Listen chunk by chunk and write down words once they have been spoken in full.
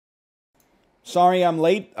Sorry I'm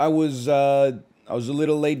late. I was a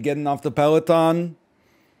little late getting off the Peloton,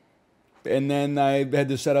 and then I had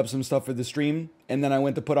to set up some stuff for the stream, and then I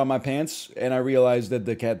went to put on my pants, and I realized that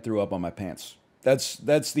the cat threw up on my pants. That's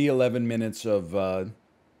the 11 minutes of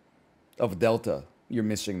Delta you're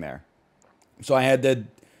missing there. So I had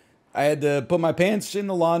to put my pants in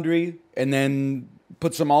the laundry and then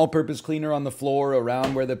put some all-purpose cleaner on the floor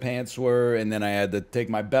around where the pants were, and then I had to take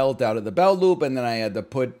my belt out of the belt loop, and then I had to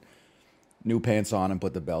put new pants on and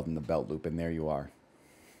put the belt in the belt loop, and there you are.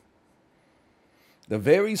 The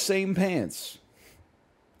very same pants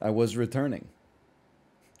I was returning.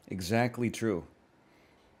 Exactly true.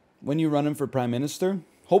 When you running for prime minister?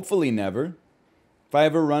 Hopefully never. If I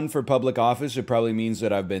ever run for public office, it probably means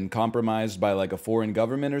that I've been compromised by like a foreign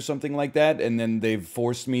government or something like that, and then they've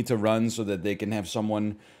forced me to run so that they can have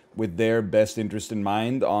someone with their best interest in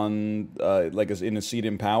mind on in a seat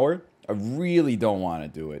in power. I really don't want to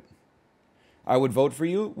do it. I would vote for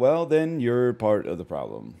you. Well, then you're part of the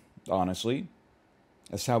problem. Honestly,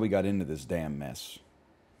 that's how we got into this damn mess.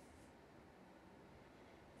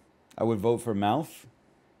 I would vote for Mouth.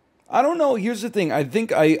 I don't know. Here's the thing. I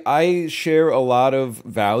think I share a lot of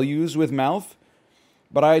values with Mouth,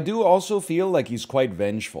 but I do also feel like he's quite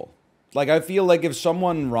vengeful. Like, I feel like if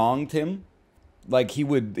someone wronged him, like he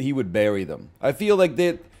would bury them. I feel like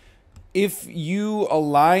that if you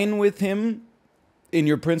align with him in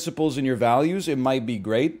your principles and your values, it might be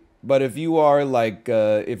great. But if you are like,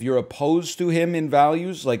 if you're opposed to him in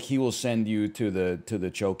values, like he will send you to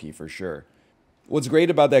the chokey for sure. What's great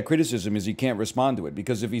about that criticism is you can't respond to it,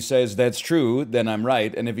 because if he says that's true, then I'm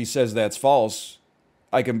right. And if he says that's false,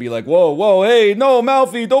 I can be like, whoa, whoa, hey, no,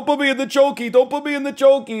 Malfi, don't put me in the chokey. Don't put me in the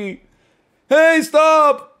chokey. Hey,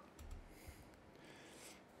 stop.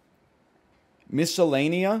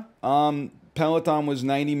 Miscellanea. Peloton was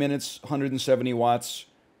 90 minutes, 170 watts.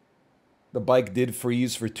 The bike did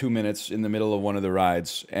freeze for 2 minutes in the middle of one of the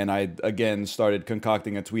rides. And I, again, started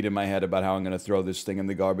concocting a tweet in my head about how I'm going to throw this thing in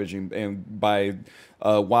the garbage and buy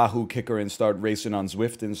a Wahoo kicker and start racing on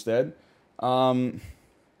Zwift instead.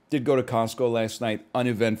 Did go to Costco last night.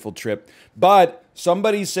 Uneventful trip. But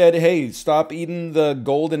somebody said, hey, stop eating the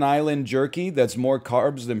Golden Island jerky. That's more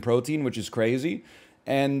carbs than protein, which is crazy.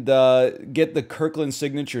 And get the Kirkland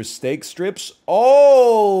Signature steak strips.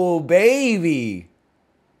 Oh, baby.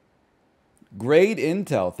 Great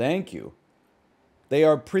intel, thank you. They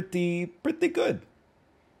are pretty good.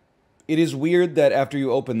 It is weird that after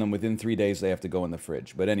you open them, within 3 days, they have to go in the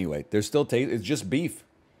fridge. But anyway, they're still it's just beef.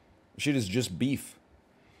 Shit is just beef.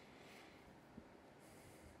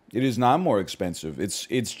 It is not more expensive.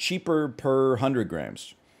 It's cheaper per 100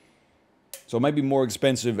 grams. So it might be more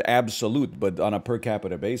expensive absolute, but on a per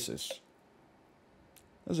capita basis.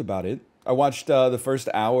 That's about it. I watched the first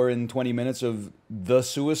hour and 20 minutes of The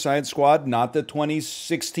Suicide Squad, not the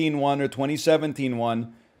 2016 one or 2017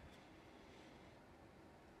 one,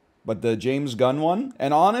 but the James Gunn one.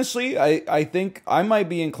 And honestly, I think I might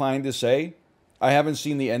be inclined to say, I haven't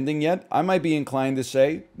seen the ending yet, I might be inclined to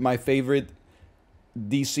say my favorite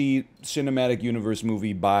DC Cinematic Universe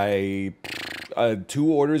movie by 2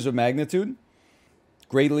 orders of magnitude.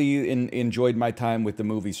 Greatly enjoyed my time with the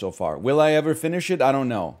movie so far. Will I ever finish it? I don't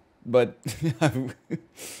know. But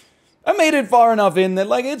I made it far enough in that,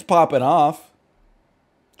 like, it's popping off.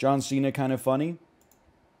 John Cena kind of funny.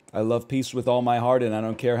 I love peace with all my heart, and I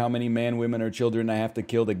don't care how many men, women, or children I have to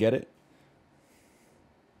kill to get it.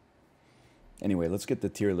 Anyway, let's get the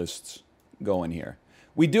tier lists going here.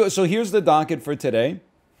 So here's the docket for today.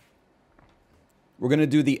 We're going to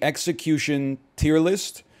do the execution tier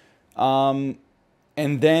list. And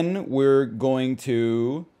then we're going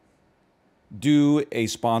to do a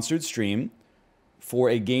sponsored stream for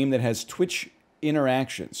a game that has Twitch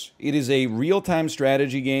interactions. It is a real-time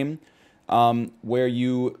strategy game where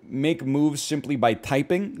you make moves simply by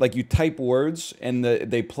typing. Like, you type words and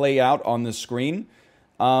they play out on the screen.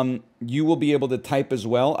 You will be able to type as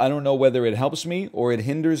well. I don't know whether it helps me or it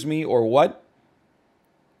hinders me or what,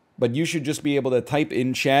 but you should just be able to type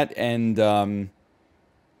in chat and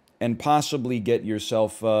possibly get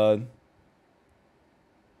yourself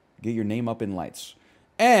get your name up in lights.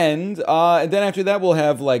 And then after that, we'll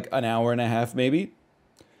have like an hour and a half maybe.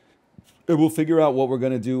 And we'll figure out what we're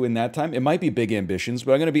going to do in that time. It might be big ambitions,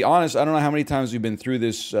 but I'm going to be honest, I don't know how many times we've been through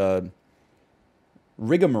this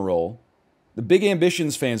rigmarole. The Big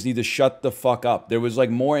Ambitions fans need to shut the fuck up. There was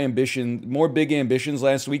like more big ambitions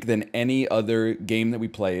last week than any other game that we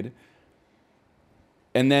played.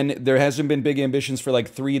 And then there hasn't been Big Ambitions for like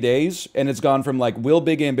 3 days, and it's gone from like, will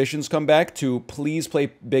Big Ambitions come back, to please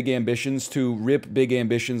play Big Ambitions, to rip Big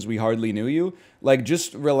Ambitions, we hardly knew you. Like,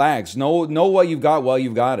 just relax. Know what you've got while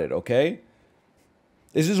you've got it, okay?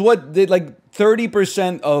 This is what did like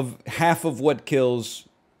 30% of half of what kills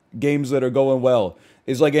games that are going well.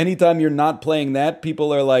 Is like anytime you're not playing that,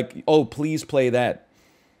 people are like, oh, please play that.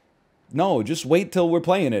 No, just wait till we're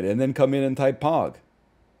playing it and then come in and type POG.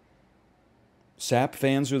 SAP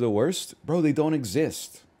fans are the worst? Bro, they don't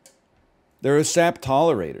exist. There are SAP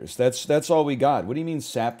tolerators. That's all we got. What do you mean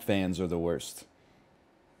SAP fans are the worst?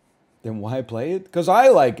 Then why play it? Because I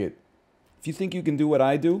like it. If you think you can do what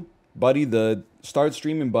I do, buddy, the start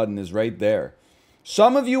streaming button is right there.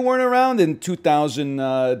 Some of you weren't around in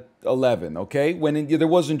 2011, okay? When there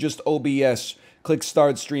wasn't just OBS, click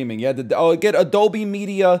start streaming. You had to get Adobe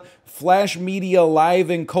Media, Flash Media Live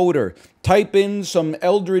Encoder. Type in some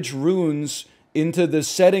Eldritch runes into the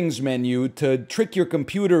settings menu to trick your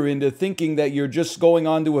computer into thinking that you're just going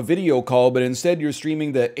on to a video call, but instead you're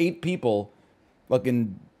streaming to 8 people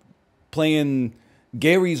fucking playing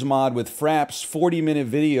Gary's mod with Fraps. 40-minute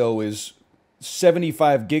video is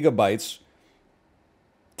 75 gigabytes.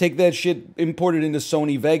 Take that shit, import it into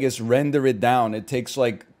Sony Vegas, render it down. It takes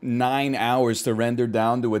like 9 hours to render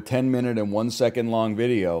down to a 10-minute and 1-second long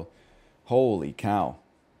video. Holy cow.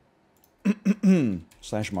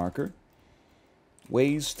 Slash marker.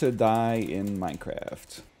 Ways to die in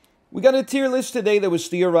Minecraft. We got a tier list today that was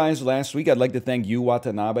theorized last week. I'd like to thank Yu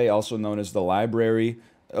Watanabe, also known as the Library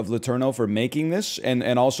of Laterno, for making this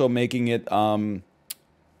and also making it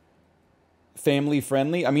family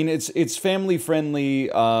friendly. I mean, it's family friendly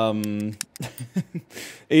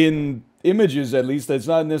in images, at least. It's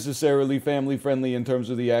not necessarily family friendly in terms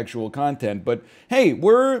of the actual content. But hey,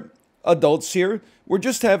 we're adults here. We're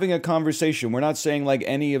just having a conversation. We're not saying like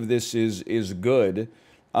any of this is good.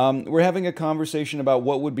 We're having a conversation about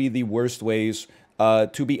what would be the worst ways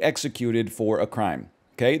to be executed for a crime.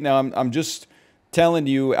 Okay, now I'm just telling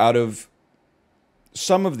you out of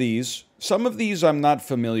some of these I'm not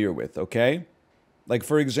familiar with. Okay, like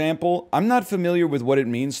for example, I'm not familiar with what it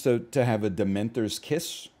means to have a Dementor's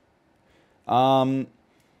kiss.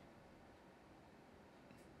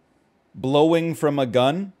 Blowing from a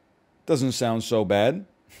gun doesn't sound so bad.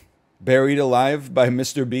 Buried alive by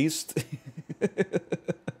Mr. Beast.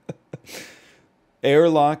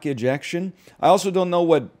 Airlock ejection. I also don't know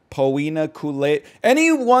what Poena Kool-Aid.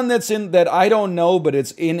 Anyone that's in that I don't know, but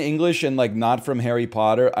it's in English and like not from Harry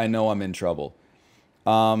Potter, I know I'm in trouble.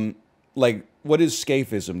 Like what is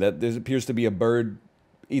scaphism? That there appears to be a bird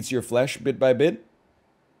eats your flesh bit by bit.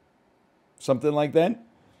 Something like that.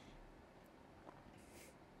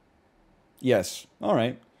 Yes. All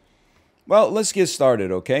right. Well, let's get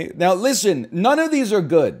started, okay? Now, listen, none of these are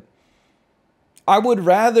good. I would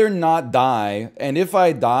rather not die, and if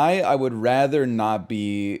I die, I would rather not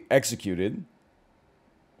be executed,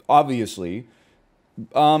 obviously.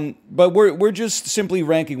 But we're just simply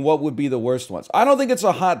ranking what would be the worst ones. I don't think it's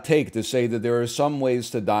a hot take to say that there are some ways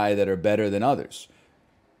to die that are better than others,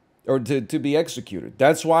 or to be executed.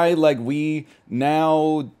 That's why, like, we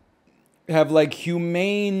now have, like,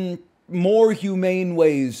 more humane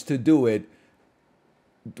ways to do it.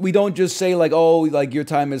 We don't just say like, oh, like your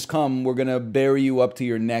time has come, we're gonna bury you up to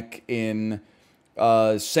your neck in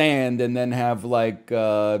sand and then have like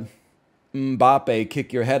Mbappe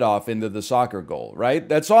kick your head off into the soccer goal, right?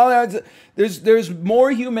 That's all. There's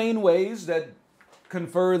more humane ways that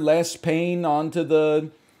confer less pain onto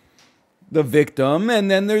the victim,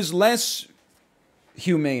 and then there's less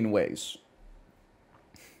humane ways.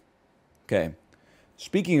 Okay.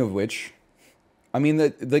 Speaking of which, I mean,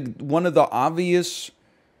 one of the obvious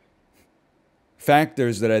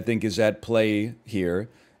factors that I think is at play here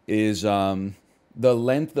is the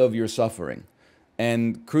length of your suffering.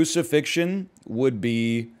 And crucifixion would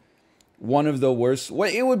be one of the worst.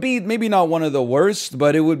 Well, it would be maybe not one of the worst,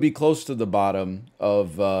 but it would be close to the bottom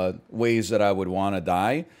of ways that I would want to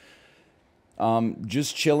die.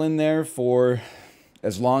 Just chilling there for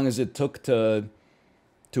as long as it took to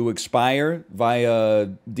expire via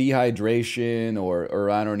dehydration or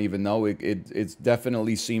I don't even know. It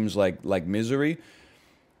definitely seems like misery.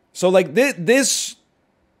 So like this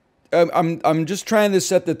I'm just trying to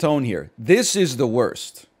set the tone here. This is the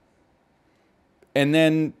worst. And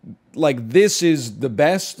then like this is the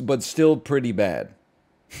best but still pretty bad.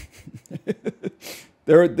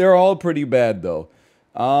 They're all pretty bad though.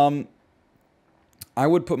 I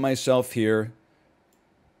would put myself here.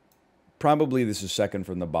 Probably this is second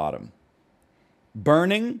from the bottom.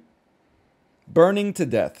 Burning to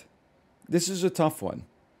death. This is a tough one.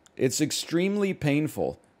 It's extremely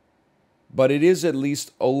painful, but it is at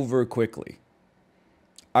least over quickly.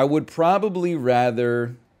 I would probably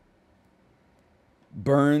rather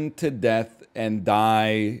burn to death and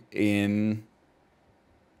die in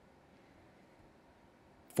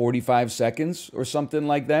 45 seconds or something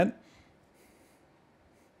like that.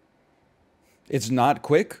 It's not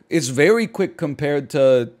quick. It's very quick compared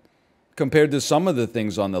to some of the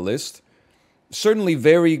things on the list. Certainly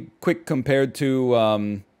very quick compared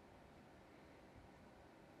to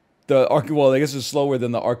the Ark. Well, I guess it's slower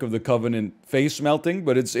than the Ark of the Covenant face melting,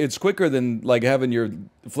 but it's quicker than like having your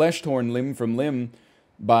flesh torn limb from limb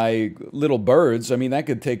by little birds. I mean, that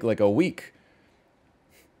could take like a week.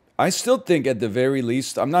 I still think at the very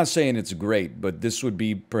least, I'm not saying it's great, but this would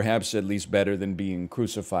be perhaps at least better than being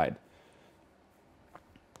crucified.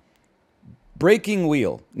 Breaking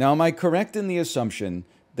wheel. Now, am I correct in the assumption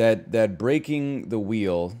that breaking the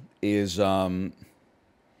wheel is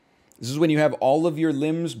this is when you have all of your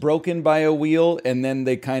limbs broken by a wheel and then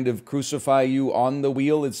they kind of crucify you on the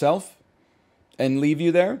wheel itself and leave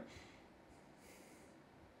you there?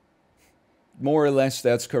 More or less,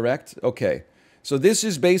 that's correct. Okay. So this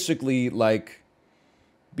is basically like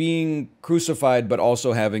being crucified but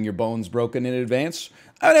also having your bones broken in advance.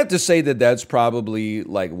 I'd have to say that that's probably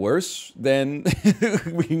like worse than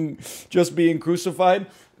just being crucified.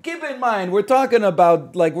 Keep in mind, we're talking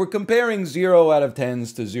about, like, we're comparing 0 out of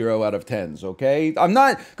 10s to 0 out of 10s, okay? I'm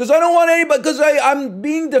not, because I don't want anybody, because I'm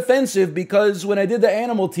being defensive because when I did the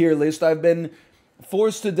animal tier list, I've been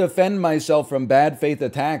forced to defend myself from bad faith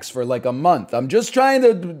attacks for like a month. I'm just trying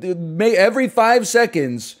to make every 5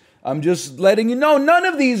 seconds, I'm just letting you know, none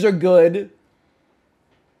of these are good.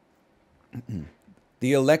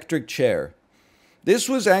 The electric chair. This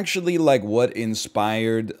was actually like what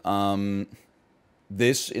inspired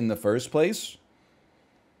this in the first place.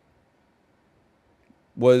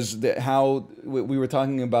 Was how we were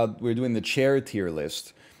talking about, we were doing the chair tier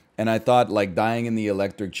list. And I thought, like, dying in the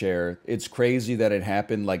electric chair, it's crazy that it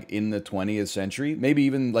happened, like, in the 20th century. Maybe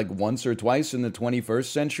even, like, once or twice in the 21st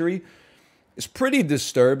century. It's pretty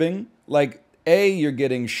disturbing. Like, A, you're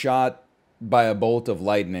getting shot by a bolt of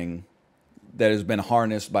lightning that has been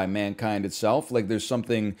harnessed by mankind itself. Like, there's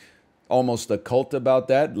something almost occult about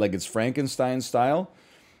that. Like, it's Frankenstein style.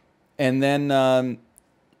 And then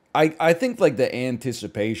I think like the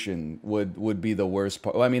anticipation would be the worst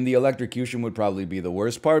part. Well, I mean, the electrocution would probably be the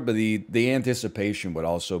worst part, but the anticipation would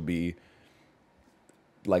also be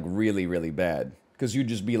like really, really bad. Because you'd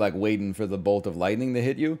just be like waiting for the bolt of lightning to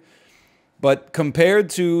hit you. But compared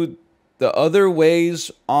to the other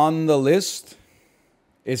ways on the list,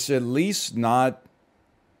 it's at least not,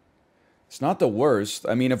 it's not the worst.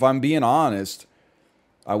 I mean, if I'm being honest,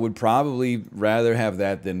 I would probably rather have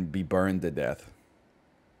that than be burned to death.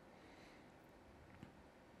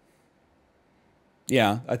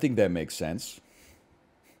 Yeah, I think that makes sense.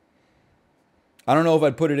 I don't know if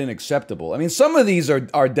I'd put it in acceptable. I mean, some of these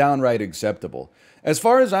are downright acceptable. As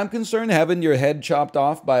far as I'm concerned, having your head chopped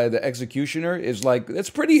off by the executioner is like, it's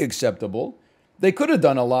pretty acceptable. They could have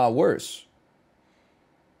done a lot worse.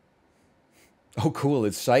 Oh, cool.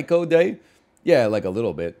 It's Psycho Day? Yeah, like a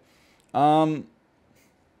little bit.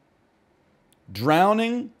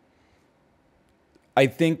 Drowning. I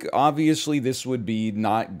think, obviously, this would be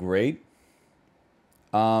not great.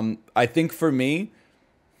 I think for me,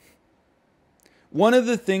 one of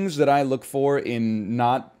the things that I look for in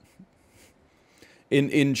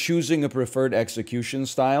choosing a preferred execution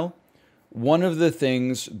style, one of the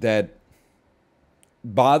things that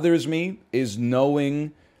bothers me is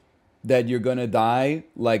knowing that you're gonna die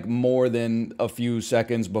like more than a few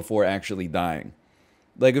seconds before actually dying.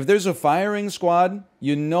 Like if there's a firing squad,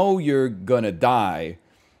 you know you're gonna die,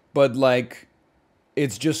 but like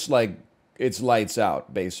it's just like it's lights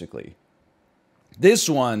out, basically. This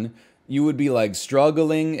one, you would be like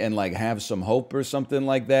struggling and like have some hope or something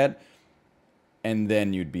like that. And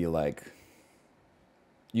then you'd be like,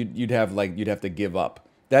 you'd have to give up.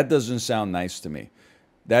 That doesn't sound nice to me.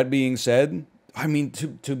 That being said, I mean,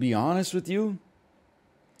 to be honest with you,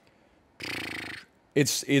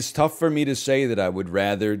 it's tough for me to say that I would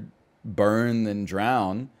rather burn than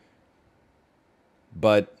drown.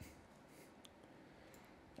 But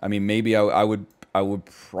I mean, maybe I would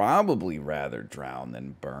probably rather drown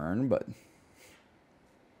than burn, but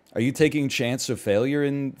are you taking chance of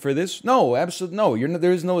failure for this? No, absolutely no.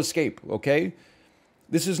 There is no escape, okay?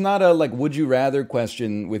 This is not a like would you rather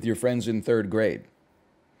question with your friends in 3rd grade.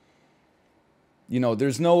 You know,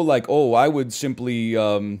 there's no like, oh, I would simply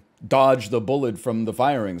dodge the bullet from the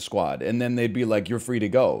firing squad and then they'd be like, you're free to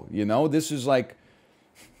go. You know, this is like,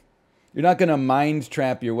 you're not going to mind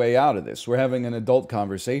trap your way out of this. We're having an adult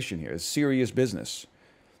conversation here. It's serious business.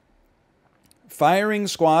 Firing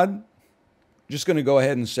squad, just going to go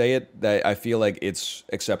ahead and say it, that I feel like it's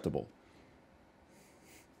acceptable.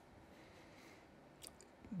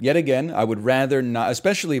 yet again, I would rather not,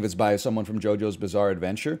 especially if it's by someone from JoJo's Bizarre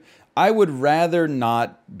Adventure, I would rather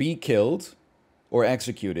not be killed or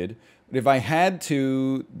executed. But if I had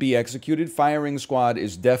to be executed, firing squad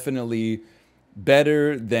is definitely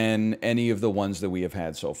better than any of the ones that we have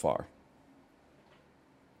had so far.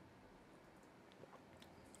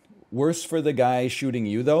 Worse for the guy shooting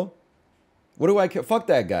you, though? What do I care? Fuck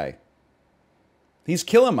that guy. He's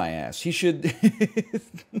killing my ass. He should...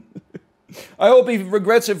 I hope he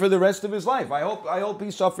regrets it for the rest of his life. I hope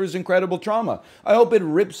he suffers incredible trauma. I hope it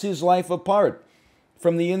rips his life apart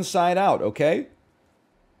from the inside out, okay?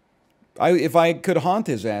 If I could haunt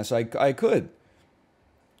his ass, I could.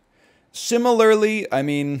 Similarly, I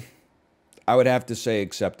mean, I would have to say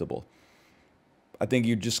acceptable. I think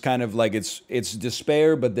you just kind of like, it's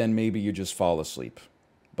despair, but then maybe you just fall asleep.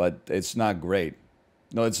 But it's not great.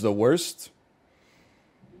 No, it's the worst.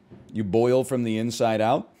 You boil from the inside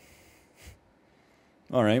out.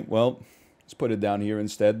 All right, well, let's put it down here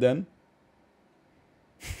instead then.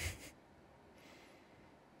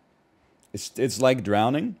 It's like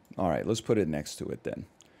drowning. All right, let's put it next to it then.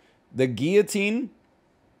 The guillotine.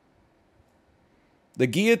 The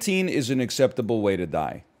guillotine is an acceptable way to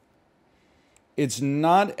die. It's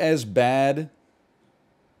not as bad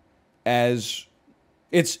as...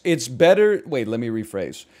 It's better... Wait, let me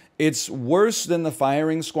rephrase. It's worse than the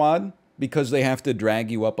firing squad because they have to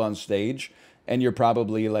drag you up on stage and you're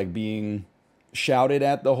probably like being shouted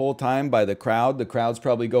at the whole time by the crowd. The crowd's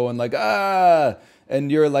probably going like, ah,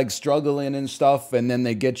 and you're like struggling and stuff, and then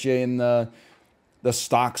they get you in the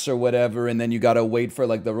stocks or whatever, and then you got to wait for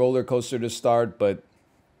like the roller coaster to start, but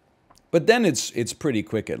then it's pretty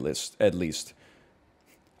quick at least.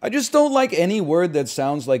 I just don't like any word that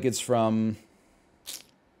sounds like it's from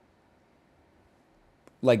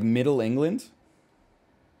like Middle England.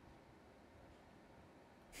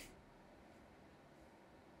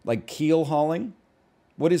 Like keel hauling?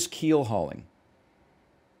 What is keel hauling?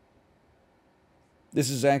 This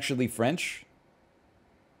is actually French?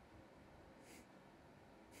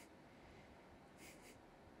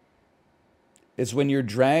 It's when you're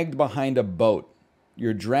dragged behind a boat.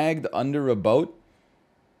 You're dragged under a boat.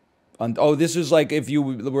 Oh, this is like if you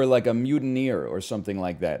were like a mutineer or something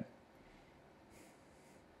like that.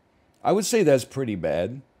 I would say that's pretty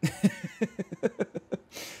bad.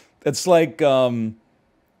 It's like...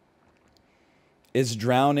 Is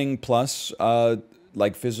drowning plus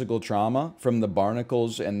like physical trauma from the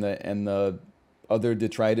barnacles and the other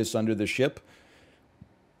detritus under the ship?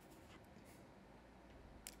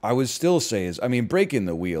 I would still say breaking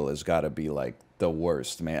the wheel has got to be like the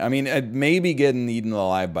worst, man. I mean, maybe getting eaten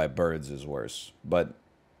alive by birds is worse, but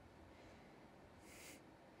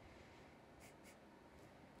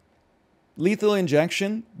lethal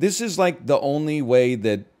injection, this is like the only way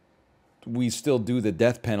that we still do the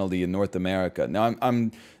death penalty in North America. Now,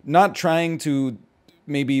 I'm not trying to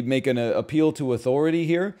maybe make an appeal to authority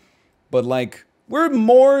here, but like, we're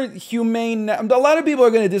more humane now. A lot of people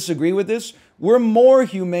are going to disagree with this. We're more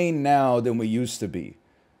humane now than we used to be.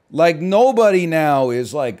 Like, nobody now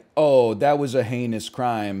is like, oh, that was a heinous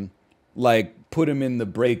crime. Like, put him in the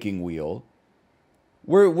breaking wheel.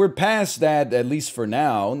 We're past that, at least for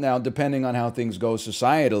now. Now, depending on how things go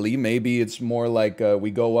societally, maybe it's more like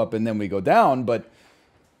we go up and then we go down, but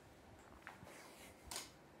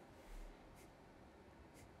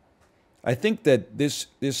I think that this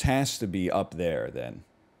has to be up there then.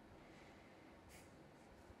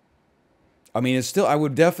 I mean, it's still, I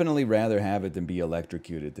would definitely rather have it than be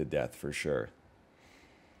electrocuted to death for sure.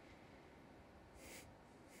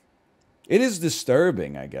 It is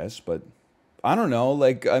disturbing, I guess, but I don't know,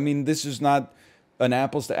 like, I mean, this is not an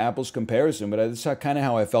apples-to-apples comparison, but that's kind of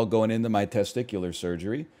how I felt going into my testicular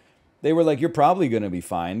surgery. They were like, you're probably going to be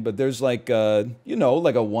fine, but there's like, you know,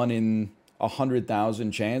 like a 1 in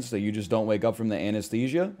 100,000 chance that you just don't wake up from the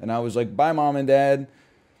anesthesia. And I was like, bye, Mom and Dad.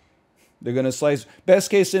 They're going to slice,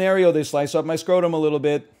 best case scenario, they slice up my scrotum a little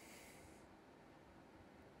bit.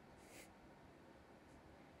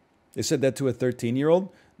 They said that to a 13-year-old?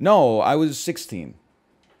 No, I was 16.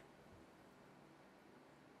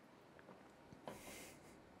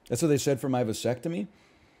 That's what they said for my vasectomy?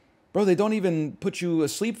 Bro, they don't even put you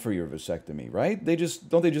asleep for your vasectomy, right?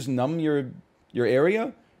 Don't they just numb your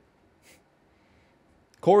area?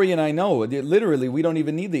 Corey and I know, literally, we don't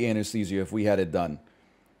even need the anesthesia if we had it done.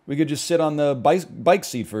 We could just sit on the bike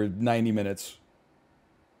seat for 90 minutes.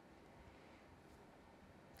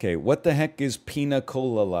 Okay, what the heck is pina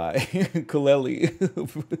colelli? Colelli.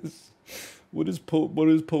 What is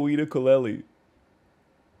poeta colelli?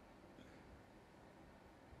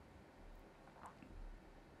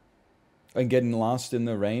 And getting lost in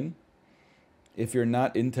the rain? if you're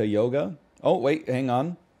not into yoga. Oh, wait, hang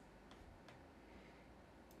on.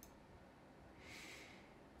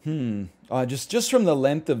 Just from the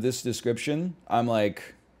length of this description, I'm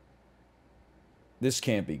like, this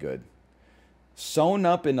can't be good. Sewn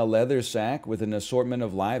up in a leather sack with an assortment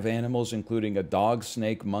of live animals, including a dog,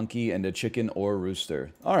 snake, monkey, and a chicken or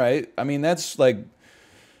rooster. All right. I mean, that's like,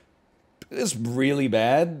 it's really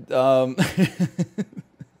bad.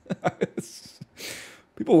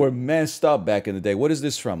 People were messed up back in the day. What is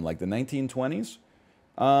this from? Like the 1920s?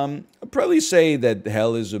 I'd probably say that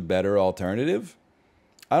hell is a better alternative.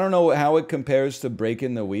 I don't know how it compares to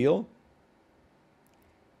breaking the wheel.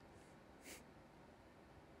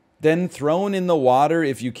 Then thrown in the water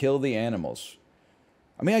if you kill the animals.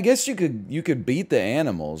 I mean, I guess you could beat the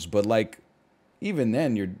animals, but like, even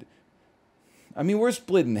then you're... I mean, we're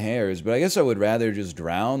splitting hairs, but I guess I would rather just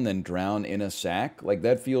drown than drown in a sack. Like,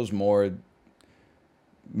 that feels more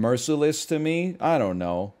merciless to me. I don't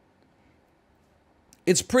know.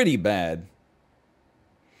 It's pretty bad.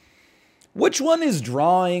 Which one is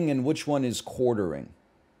drawing and which one is quartering?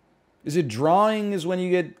 Is it drawing is when you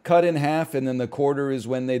get cut in half and then the quarter is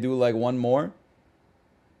when they do like one more?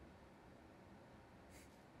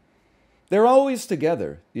 They're always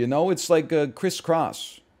together, you know? It's like a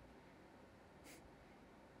crisscross.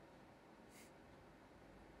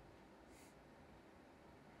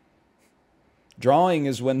 Drawing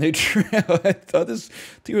is when they... I thought this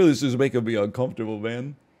is making me uncomfortable,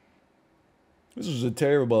 man. This was a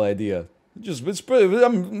terrible idea.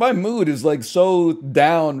 My mood is like so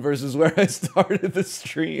down versus where I started the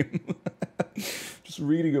stream. Just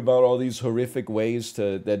reading about all these horrific ways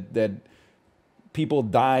that people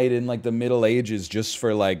died in like the Middle Ages just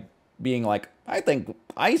for like being like, I think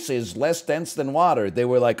ice is less dense than water. They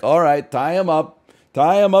were like, all right, tie them up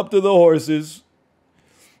to the horses.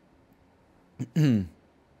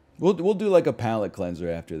 We'll do like a palate cleanser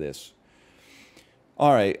after this.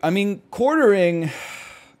 All right, I mean, quartering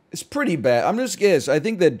is pretty bad. I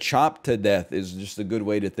think that chopped to death is just a good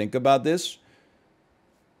way to think about this.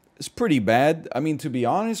 It's pretty bad. I mean, to be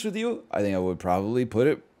honest with you, I think I would probably put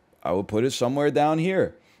it somewhere down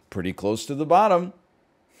here, pretty close to the bottom.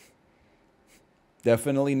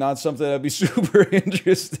 Definitely not something I'd be super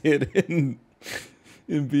interested in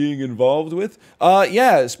being involved with.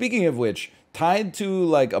 Yeah, speaking of which, tied to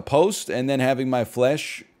like a post and then having my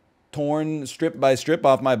flesh torn strip by strip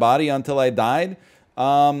off my body until I died.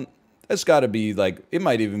 That's got to be like, it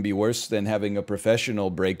might even be worse than having a professional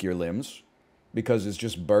break your limbs because it's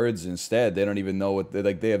just birds instead. They don't even know what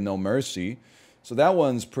they have no mercy. So that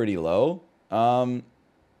one's pretty low.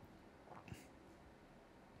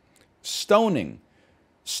 Stoning.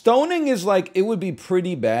 Stoning is like, it would be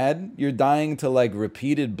pretty bad. You're dying to like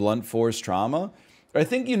repeated blunt force trauma. I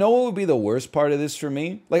think, you know what would be the worst part of this for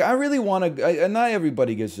me? Like, I really want to... not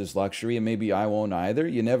everybody gets this luxury, and maybe I won't either.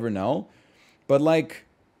 You never know. But, like...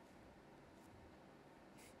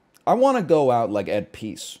 I want to go out, like, at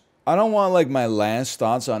peace. I don't want, like, my last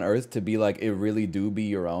thoughts on Earth to be, like, it really do be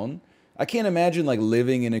your own. I can't imagine, like,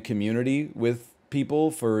 living in a community with people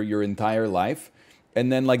for your entire life, and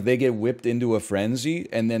then, like, they get whipped into a frenzy,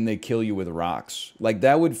 and then they kill you with rocks. Like,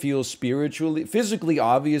 that would feel spiritually... Physically,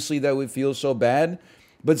 obviously, that would feel so bad.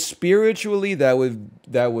 But spiritually, that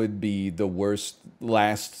would be the worst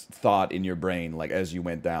last thought in your brain, like, as you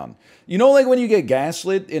went down. You know, like, when you get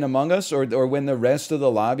gaslit in Among Us, or when the rest of the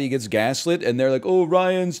lobby gets gaslit, and they're like, oh,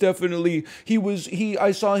 Ryan's definitely...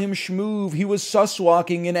 I saw him schmoove. He was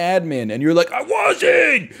sus-walking in admin. And you're like, I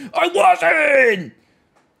wasn't!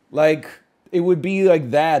 Like... It would be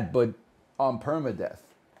like that, but on permadeath.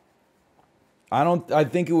 I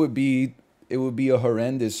think it would be a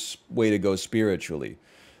horrendous way to go spiritually.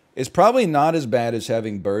 It's probably not as bad as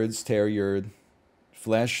having birds tear your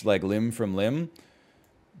flesh like limb from limb,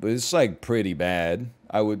 but it's like pretty bad.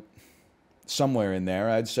 Somewhere in there,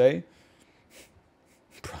 I'd say.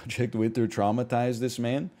 Project Winter traumatized this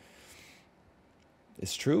man.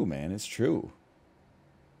 It's true, man. It's true.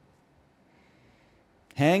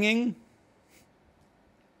 Hanging.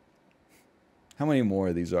 How many more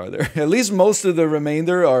of these are there? At least most of the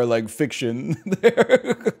remainder are like fiction.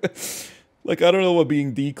 Like, I don't know what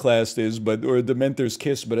being declassed is, or a Dementor's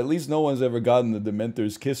kiss, but at least no one's ever gotten the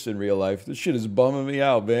Dementor's kiss in real life. This shit is bumming me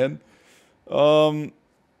out, man.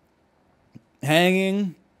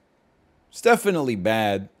 Hanging. It's definitely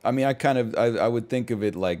bad. I mean, I would think of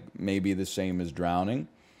it like maybe the same as drowning.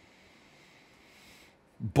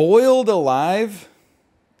 Boiled alive.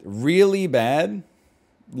 Really bad.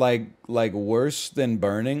 Like worse than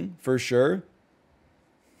burning, for sure.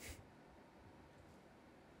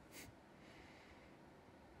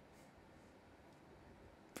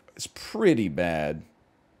 It's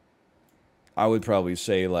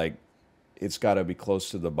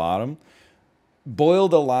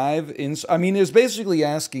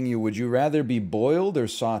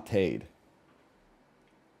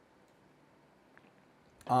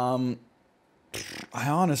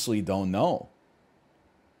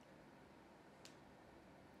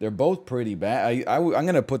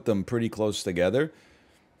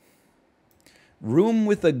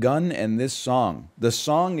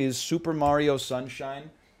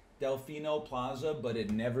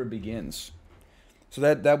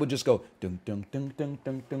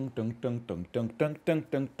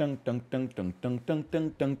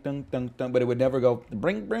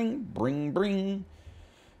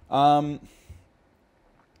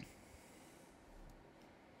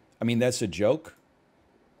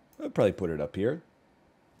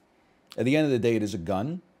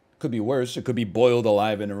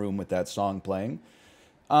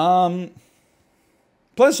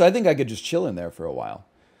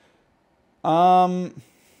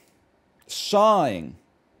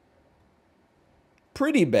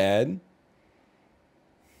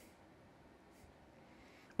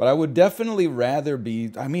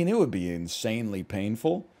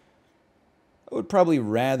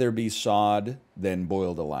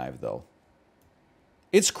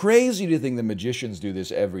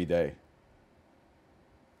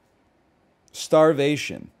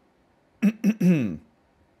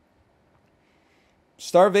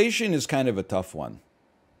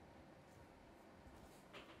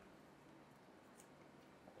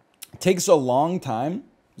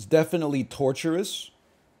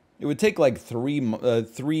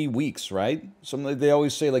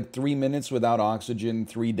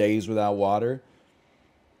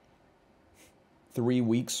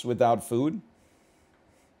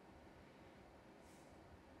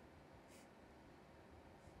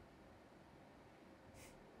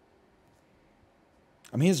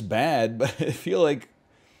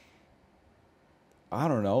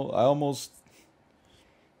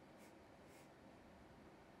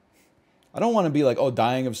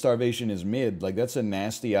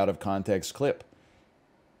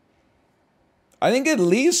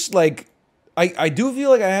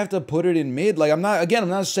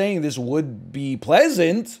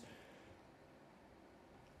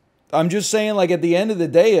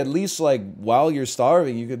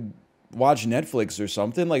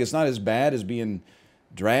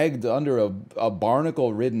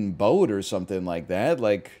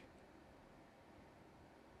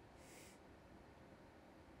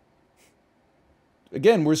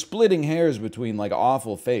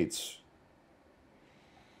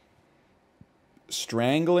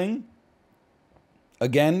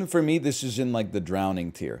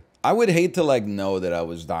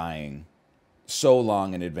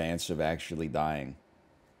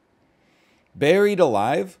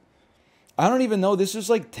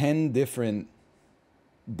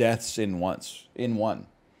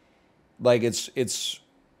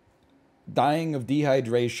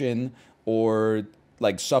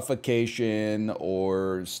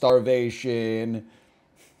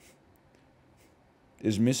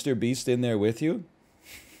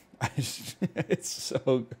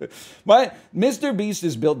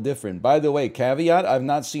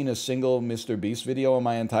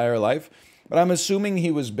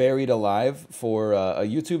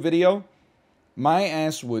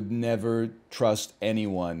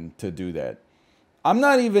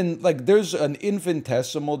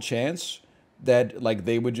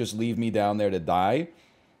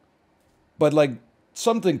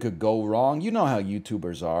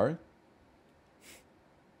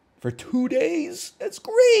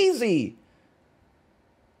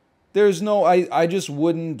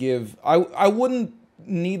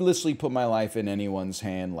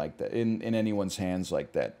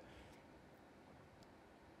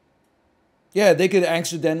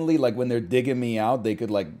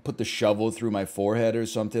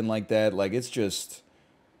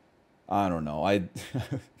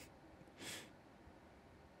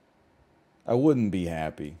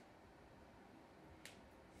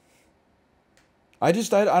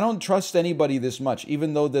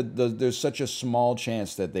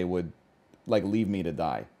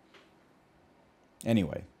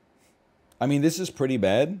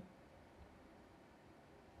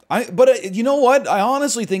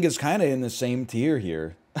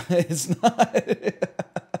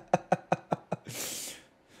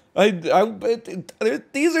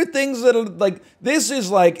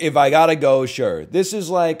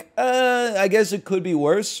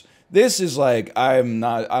This is like, I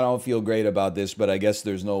don't feel great about this, but I guess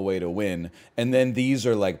there's no way to win. And then these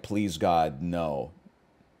are like, please God, no.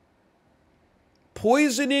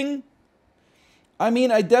 Poisoning? I mean,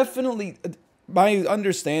 I definitely, my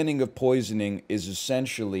understanding of poisoning is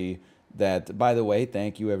essentially that, by the way,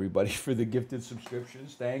 thank you everybody for the gifted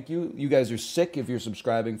subscriptions. Thank you. You guys are sick if you're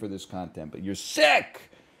subscribing for this content, but you're sick.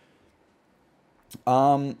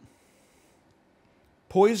 Poisoning?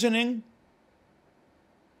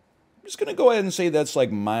 I'm just going to go ahead and say that's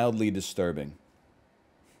like mildly disturbing.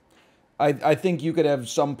 I think you could have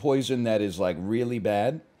some poison that is like really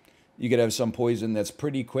bad. You could have some poison that's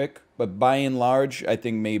pretty quick, but by and large, I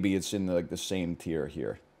think maybe it's in like the same tier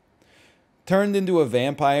here. Turned into a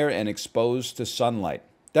vampire and exposed to sunlight.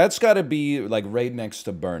 That's got to be like right next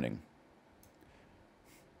to burning.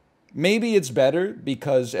 Maybe it's better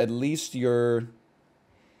because at least you're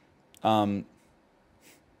ridding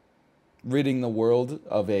the world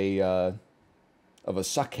of a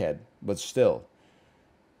suckhead, but still.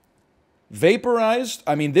 Vaporized,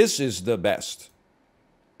 I mean, this is the best.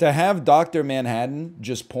 To have Dr. Manhattan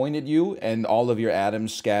just point at you and all of your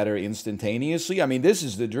atoms scatter instantaneously, I mean, this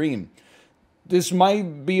is the dream. This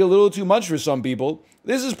might be a little too much for some people.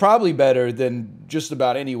 This is probably better than just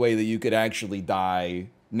about any way that you could actually die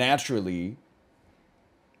naturally,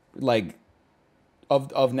 like,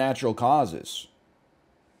 of natural causes.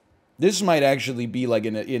 This might actually be like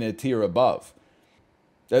in a tier above.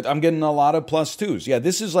 I'm getting a lot of +2s. Yeah,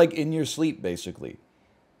 this is like in your sleep, basically.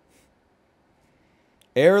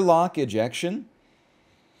 Airlock ejection.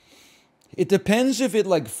 It depends if it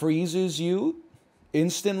like freezes you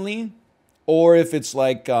instantly or if it's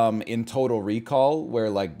like in Total Recall where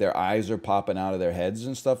like their eyes are popping out of their heads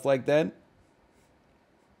and stuff like that.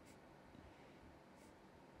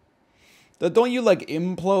 Don't you like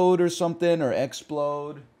implode or something or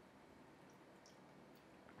explode?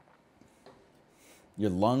 Your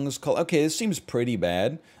lungs okay, this seems pretty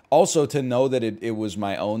bad. Also to know that it was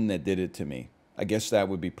my own that did it to me. I guess that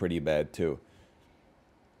would be pretty bad too.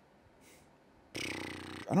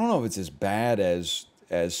 I don't know if it's as bad as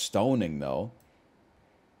stoning though.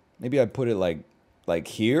 Maybe I'd put it like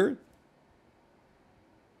here.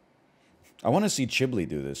 I want to see Chiblee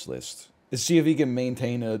do this list. To see if he can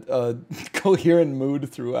maintain a coherent mood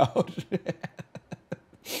throughout.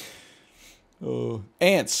 Oh,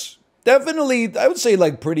 ants. Definitely, I would say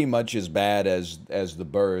like pretty much as bad as the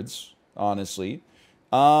birds, honestly.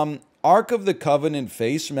 Ark of the Covenant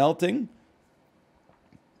face melting.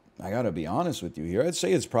 I gotta be honest with you here. I'd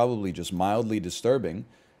say it's probably just mildly disturbing.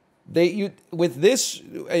 With this,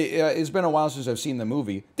 it's been a while since I've seen the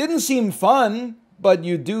movie. Didn't seem fun, but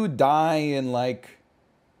you do die in like.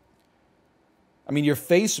 I mean, your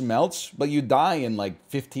face melts, but you die in like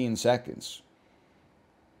 15 seconds.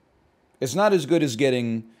 It's not as good as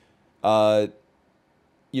getting,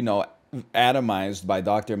 you know, atomized by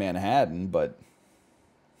Dr. Manhattan, but.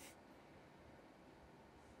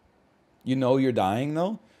 You know you're dying,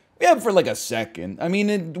 though? Yeah, for like a second. I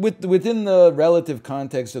mean, within the relative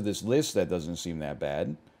context of this list, that doesn't seem that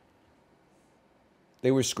bad.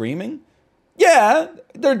 They were screaming? Yeah,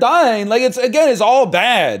 they're dying. Like, it's all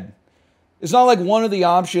bad. It's not like one of the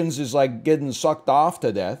options is, like, getting sucked off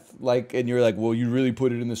to death. Like, and you're like, well, you really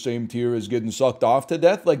put it in the same tier as getting sucked off to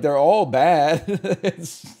death? Like, they're all bad.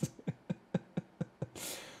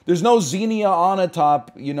 There's no Xenia Onatopp,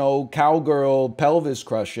 you know, cowgirl pelvis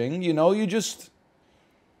crushing. You know, you just...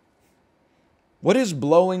 What is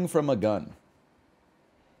blowing from a gun?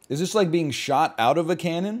 Is this like being shot out of a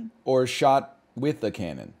cannon or shot with a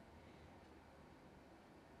cannon?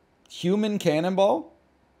 Human cannonball?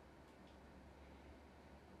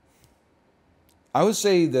 I would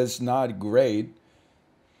say that's not great.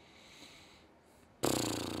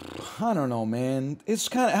 I don't know, man. It's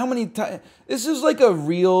kind of, how many times... This is like a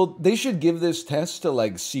real... They should give this test to,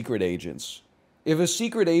 like, secret agents. If a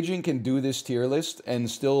secret agent can do this tier list and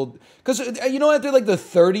still... Because, you know, after, like, the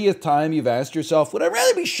 30th time you've asked yourself, would I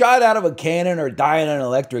rather be shot out of a cannon or die in an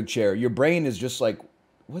electric chair? Your brain is just like,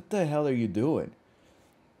 what the hell are you doing?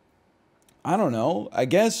 I don't know. I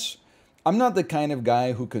guess... I'm not the kind of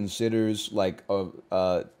guy who considers, like,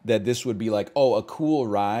 that this would be, like, oh, a cool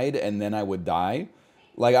ride and then I would die.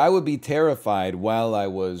 Like, I would be terrified while I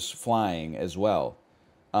was flying as well.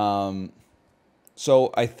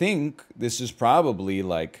 So I think this is probably,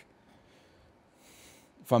 like,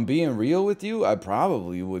 if I'm being real with you, I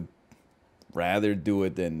probably would rather do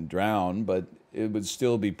it than drown, but it would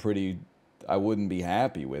still be pretty, I wouldn't be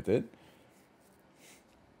happy with it.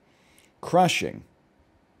 Crushing.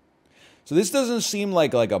 So this doesn't seem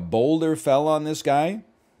like a boulder fell on this guy.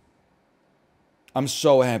 I'm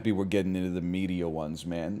so happy we're getting into the media ones,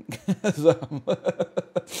 man.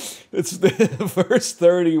 It's the first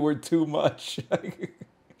 30 were too much.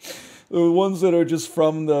 The ones that are just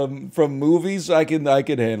from movies, I can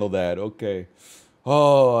handle that. Okay.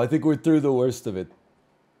 Oh, I think we're through the worst of it.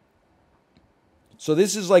 So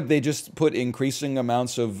this is like they just put increasing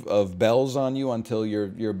amounts of bells on you until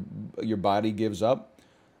your body gives up.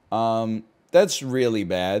 That's really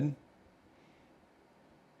bad.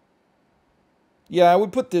 Yeah, I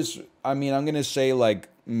would put this, I mean, I'm going to say like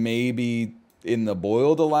maybe in the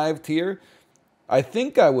boiled alive tier. I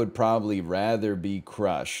think I would probably rather be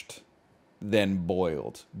crushed than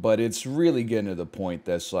boiled. But it's really getting to the point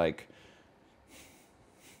that's like,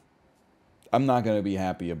 I'm not going to be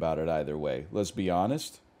happy about it either way. Let's be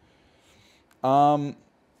honest. What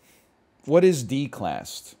is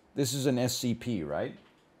declassed? This is an SCP, right?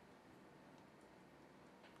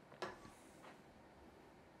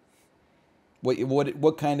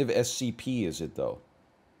 What kind of SCP is it, though?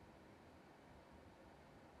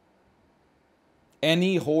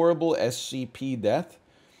 Any horrible SCP death?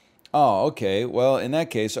 Oh, okay. Well, in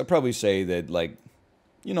that case, I'd probably say that, like,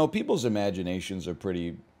 you know, people's imaginations are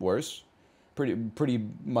pretty worse. Pretty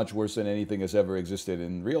much worse than anything that's ever existed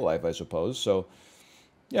in real life, I suppose. So,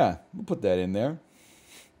 yeah, we'll put that in there.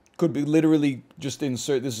 Could be literally just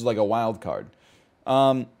insert, this is like a wild card.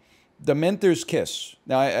 The Mentor's Kiss.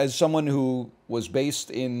 Now, as someone who was based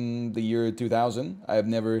in the year 2000, I have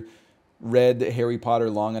never read Harry Potter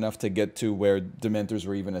long enough to get to where Dementors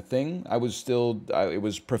were even a thing. I was still, it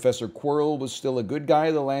was Professor Quirrell was still a good guy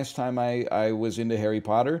the last time I was into Harry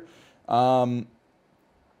Potter.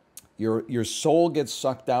 Your soul gets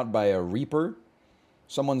sucked out by a reaper.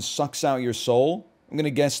 Someone sucks out your soul. I'm going to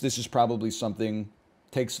guess this is probably something,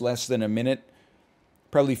 takes less than a minute.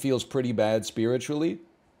 Probably feels pretty bad spiritually.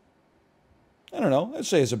 I don't know. I'd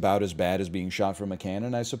say it's about as bad as being shot from a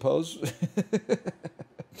cannon, I suppose.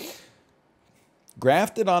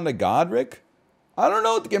 Grafted onto Godric? I don't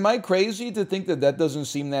know. Am I crazy to think that that doesn't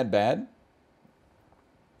seem that bad?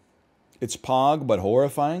 It's Pog, but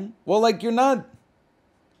horrifying? Well, like, you're not...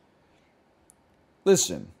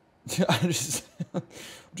 Listen. I'm just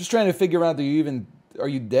trying to figure out, are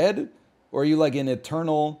you dead? Or are you like an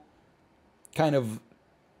eternal kind of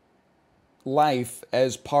life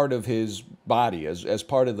as part of his body, as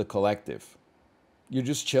part of the collective? You're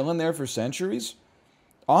just chilling there for centuries?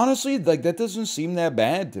 Honestly, like, that doesn't seem that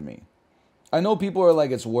bad to me. I know people are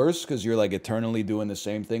like, it's worse because you're like eternally doing the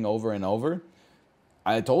same thing over and over.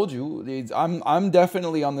 I told you, I'm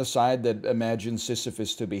definitely on the side that imagines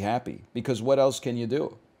Sisyphus to be happy. Because what else can you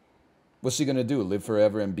do? What's he going to do? Live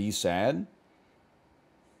forever and be sad?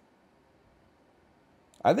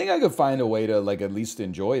 I think I could find a way to, like, at least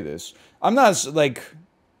enjoy this. I'm not, like...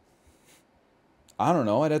 I don't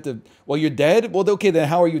know. I'd have to... Well, you're dead? Well, okay, then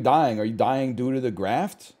how are you dying? Are you dying due to the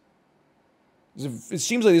graft? It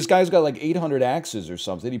seems like this guy's got, like, 800 axes or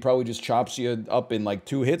something. He probably just chops you up in, like,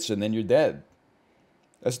 2 hits and then you're dead.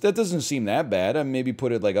 That doesn't seem that bad. I maybe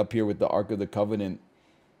put it, like, up here with the Ark of the Covenant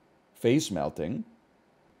face melting.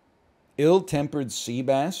 Ill-tempered sea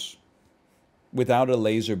bass without a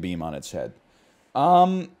laser beam on its head.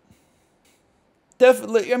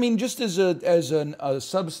 Definitely, I mean, just as a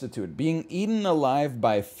substitute, being eaten alive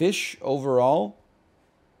by fish overall,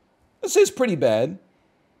 I'd say it's pretty bad.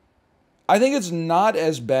 I think it's not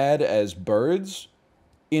as bad as birds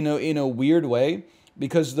in a weird way,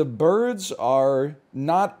 because the birds are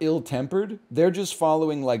not ill-tempered. They're just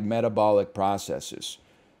following, like, metabolic processes.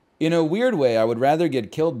 In a weird way, I would rather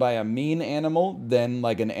get killed by a mean animal than,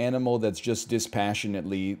 like, an animal that's just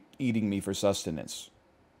dispassionately eating me for sustenance.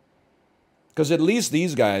 Because at least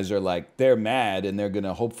these guys are like, they're mad and they're going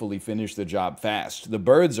to hopefully finish the job fast. The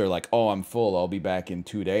birds are like, oh, I'm full. I'll be back in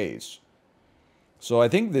 2 days. So I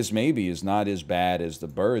think this maybe is not as bad as the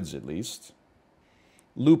birds, at least.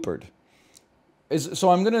 Loopered. So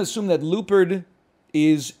I'm going to assume that Loopered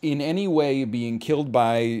is in any way being killed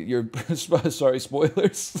by your... Sorry,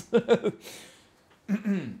 spoilers.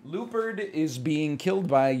 Loopered is being killed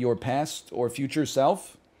by your past or future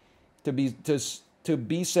self to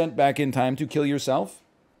be sent back in time to kill yourself.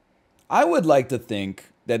 I would like to think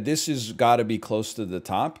that this has got to be close to the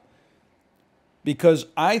top, because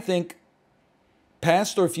I think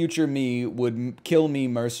past or future me would kill me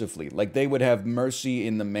mercifully. Like, they would have mercy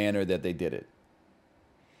in the manner that they did it.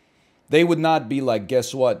 They would not be like,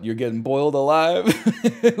 guess what? You're getting boiled alive.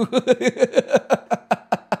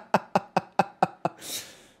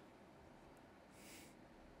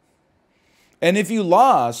 And if you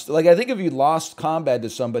lost, like, I think if you lost combat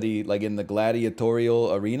to somebody, like, in the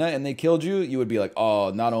gladiatorial arena and they killed you, you would be like,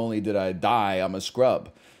 oh, not only did I die, I'm a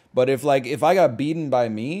scrub. But if I got beaten by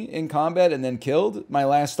me in combat and then killed, my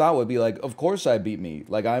last thought would be like, of course I beat me.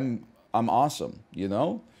 Like I'm awesome, you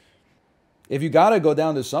know? If you gotta go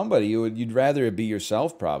down to somebody, you'd rather it be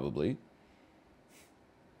yourself probably.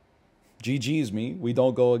 GG's me, we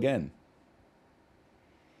don't go again.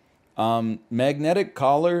 Magnetic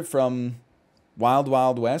collar from Wild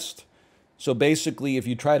Wild West. So basically, if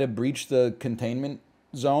you try to breach the containment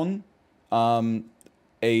zone,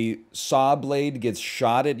 a saw blade gets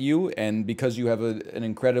shot at you, and because you have an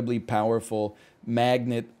incredibly powerful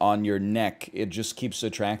magnet on your neck, it just keeps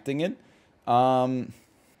attracting it. I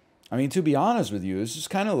mean, to be honest with you, this is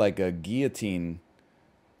kind of like a guillotine.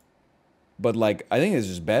 But like, I think this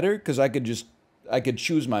is better because I could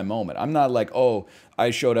choose my moment. I'm not like, oh, I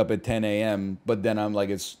showed up at 10 a.m., but then I'm like,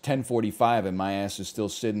 it's 10:45 and my ass is still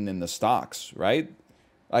sitting in the stocks, right?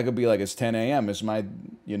 I could be like, it's 10 a.m. It's my,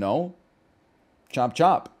 you know, chop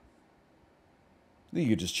chop. You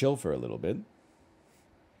could just chill for a little bit.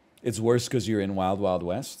 It's worse because you're in Wild Wild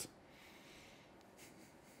West.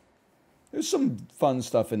 There's some fun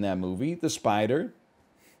stuff in that movie. The spider.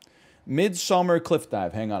 Midsummer cliff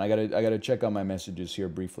dive. Hang on, I gotta check on my messages here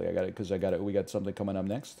briefly. We got something coming up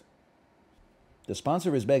next. The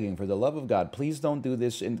sponsor is begging, for the love of God, please don't do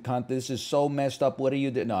this. This is so messed up. What are you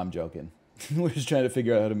doing? No, I'm joking. We're just trying to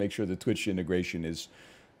figure out how to make sure the Twitch integration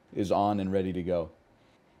is on and ready to go.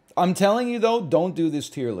 I'm telling you though, don't do this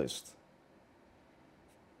tier list.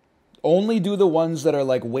 Only do the ones that are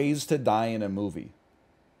like ways to die in a movie.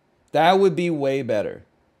 That would be way better.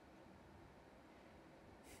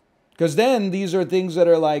 Because then these are things that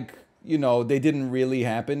are like, you know, they didn't really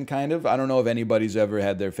happen, kind of. I don't know if anybody's ever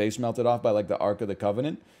had their face melted off by like the Ark of the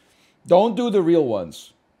Covenant. Don't do the real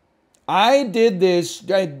ones. I did this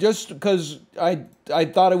just because I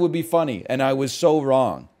thought it would be funny, and I was so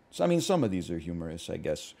wrong. So, I mean, some of these are humorous, I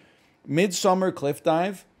guess. Midsummer cliff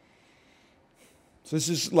dive. So this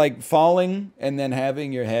is like falling and then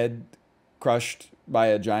having your head crushed by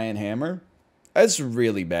a giant hammer. That's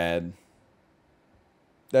really bad.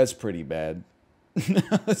 That's pretty bad.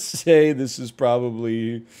 Let's say this is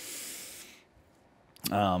probably...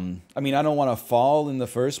 I mean, I don't want to fall in the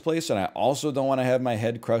first place, and I also don't want to have my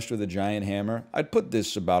head crushed with a giant hammer. I'd put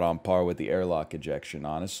this about on par with the airlock ejection,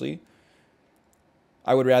 honestly.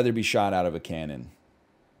 I would rather be shot out of a cannon.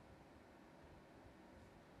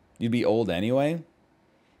 You'd be old anyway?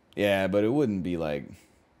 Yeah, but it wouldn't be like...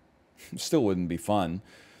 Still wouldn't be fun.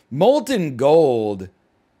 Molten gold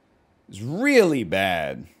is really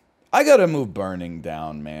bad. I gotta move burning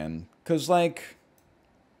down, man. Because, like,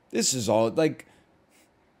 this is all, like...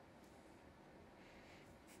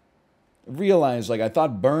 Realize, like, I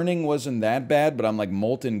thought burning wasn't that bad, but I'm like,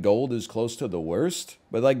 molten gold is close to the worst.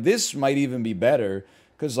 But, like, this might even be better.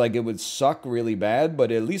 Because, like, it would suck really bad,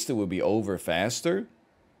 but at least it would be over faster.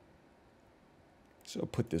 So I'll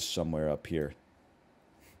put this somewhere up here.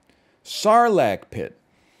 Sarlacc pit.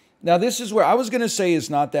 Now, this is where I was going to say it's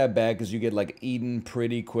not that bad because you get, like, eaten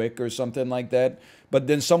pretty quick or something like that. But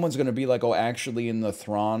then someone's going to be like, oh, actually, in the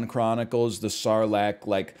Thrawn Chronicles, the Sarlacc,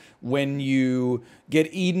 like, when you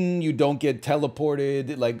get eaten, you don't get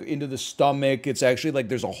teleported, like, into the stomach. It's actually, like,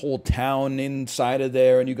 there's a whole town inside of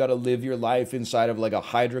there, and you got to live your life inside of, like, a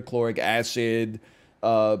hydrochloric acid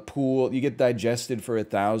pool. You get digested for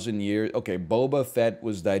 1,000 years. Okay, Boba Fett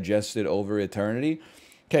was digested over eternity.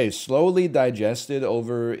 Okay, slowly digested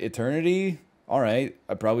over eternity. All right,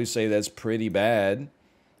 I'd probably say that's pretty bad.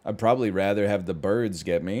 I'd probably rather have the birds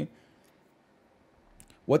get me.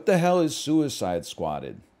 What the hell is Suicide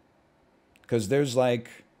Squatted? Because there's like...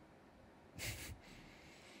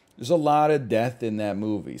 there's a lot of death in that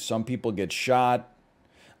movie. Some people get shot.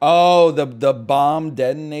 Oh, the bomb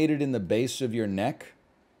detonated in the base of your neck?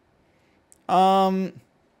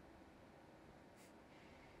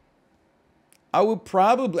 I would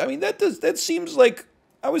probably... I mean, that seems like...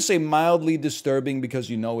 I would say mildly disturbing because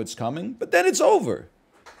you know it's coming. But then it's over.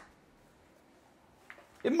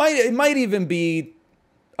 It might even be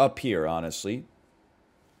up here, honestly.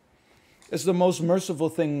 It's the most merciful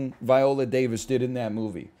thing Viola Davis did in that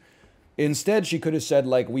movie. Instead, she could have said,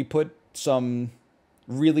 like, we put some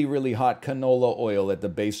really, really hot canola oil at the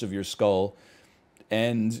base of your skull.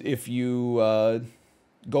 And if you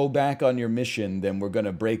go back on your mission, then we're going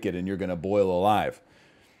to break it and you're going to boil alive.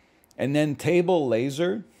 And then table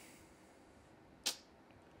laser.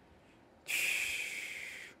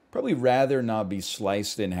 Probably rather not be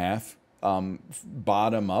sliced in half,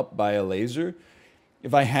 bottom up by a laser.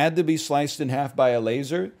 If I had to be sliced in half by a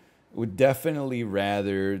laser, I would definitely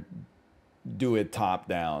rather do it top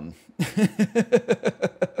down.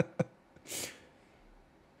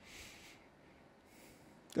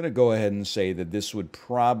 Because going to go ahead and say that this would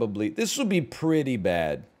be pretty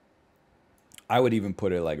bad. I would even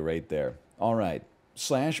put it like right there. All right.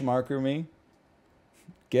 Slash marker me.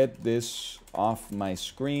 Get this off my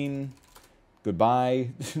screen.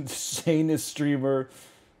 Goodbye. Sanest streamer.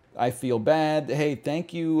 I feel bad. Hey,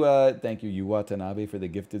 thank you, Yu Watanabe, for the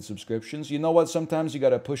gifted subscriptions. You know what? Sometimes you got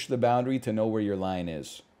to push the boundary to know where your line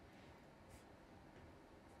is.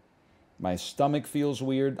 My stomach feels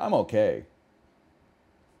weird. I'm okay.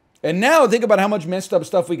 And now think about how much messed up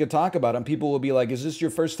stuff we could talk about, and people will be like, is this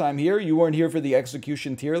your first time here? You weren't here for the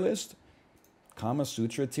execution tier list? Kama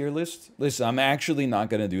Sutra tier list? Listen, I'm actually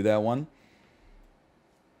not going to do that one.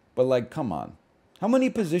 But like, come on. How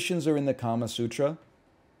many positions are in the Kama Sutra?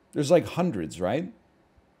 There's like hundreds, right?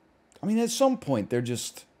 I mean, at some point, they're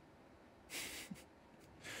just...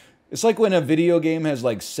 It's like when a video game has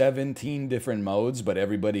like 17 different modes, but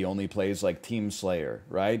everybody only plays like Team Slayer,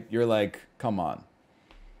 right? You're like, come on.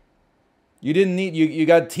 You didn't need... You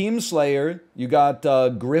got Team Slayer, you got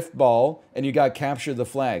Griff Ball, and you got Capture the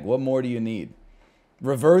Flag. What more do you need?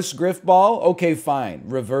 Reverse Griff Ball? Okay, fine.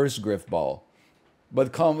 Reverse Griff Ball.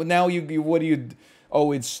 But come... Now you what do you...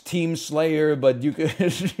 Oh, it's Team Slayer, but you could...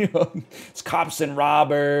 You know, it's Cops and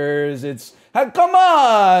Robbers. It's... Come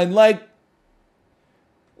on! Like...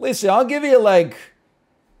 Listen, I'll give you like...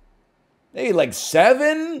 Maybe like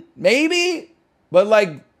 7? Maybe? But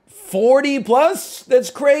like 40 plus? That's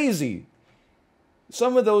crazy.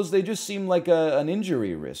 Some of those, they just seem like an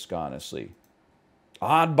injury risk, honestly.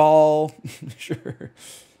 Oddball. Sure.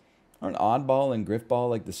 Aren't oddball and griffball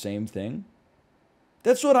like the same thing?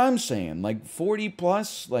 That's what I'm saying. Like 40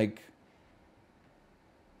 plus, like...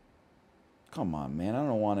 Come on, man. I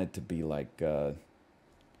don't want it to be like...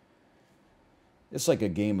 It's like a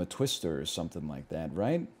game of Twister or something like that,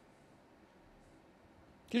 right?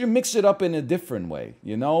 You can mix it up in a different way,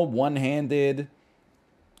 you know? One-handed...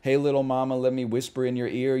 Hey, little mama, let me whisper in your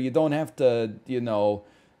ear. You don't have to, you know,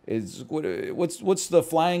 what's the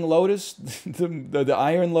flying lotus? the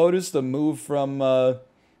iron lotus, the move from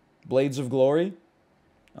Blades of Glory?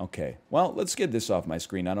 Okay, well, let's get this off my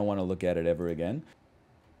screen. I don't want to look at it ever again.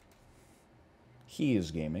 He is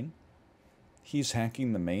gaming. He's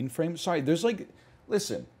hacking the mainframe. Sorry, there's like,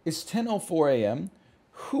 listen, it's 10:04 a.m.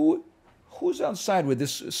 Who's outside with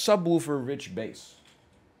this subwoofer-rich bass?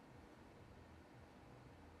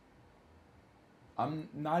 I'm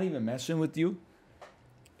not even messing with you.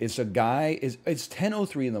 It's a guy, it's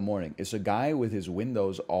 10:03 in the morning. It's a guy with his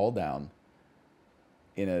windows all down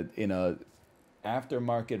in a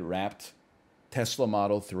aftermarket wrapped Tesla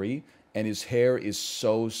Model 3, and his hair is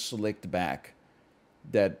so slicked back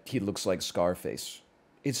that he looks like Scarface.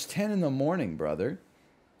 It's 10 in the morning, brother.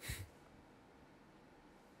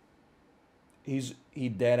 He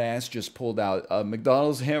dead ass just pulled out a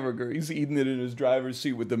McDonald's hamburger. He's eating it in his driver's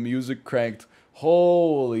seat with the music cranked.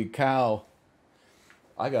 Holy cow.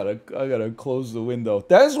 I gotta close the window.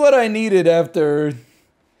 That's what I needed after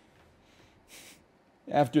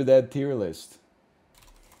that tier list.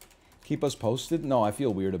 Keep us posted? No, I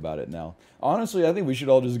feel weird about it now. Honestly, I think we should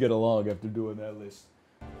all just get along after doing that list.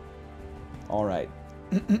 All right.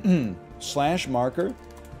 Slash marker.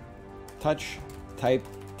 Touch type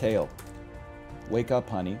tail. Wake up,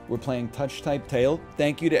 honey. We're playing touch type tail.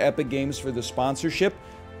 Thank you to Epic Games for the sponsorship.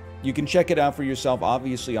 You can check it out for yourself,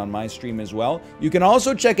 obviously, on my stream as well. You can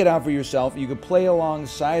also check it out for yourself. You can play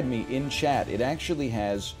alongside me in chat. It actually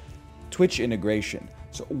has Twitch integration.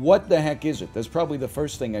 So what the heck is it? That's probably the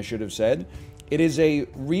first thing I should have said. It is a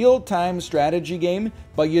real-time strategy game,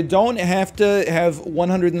 but you don't have to have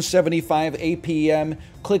 175 APM,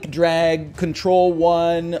 click, drag, control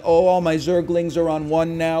 1. Oh, all my Zerglings are on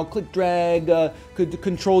 1 now. Click, drag,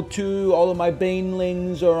 control 2. All of my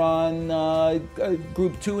Banelings are on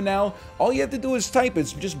group 2 now. All you have to do is type.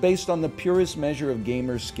 It's just based on the purest measure of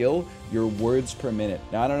gamer skill, your words per minute.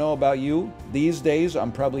 Now, I don't know about you. These days,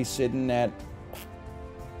 I'm probably sitting at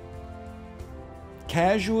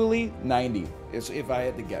casually 90. If I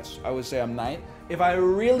had to guess, I would say I'm 9. If I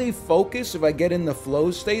really focus, if I get in the flow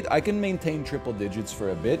state, I can maintain triple digits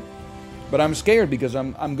for a bit. But I'm scared because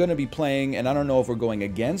I'm going to be playing, and I don't know if we're going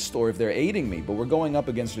against or if they're aiding me, but we're going up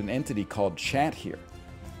against an entity called chat here,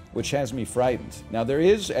 which has me frightened. Now there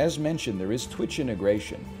is, as mentioned, there is Twitch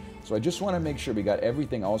integration. So I just want to make sure we got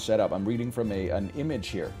everything all set up. I'm reading from an image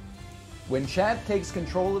here. When chat takes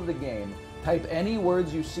control of the game, type any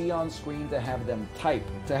words you see on screen to have them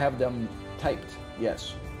typed.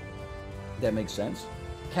 Yes. That makes sense.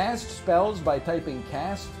 Cast spells by typing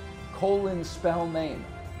cast, spell name.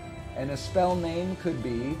 And a spell name could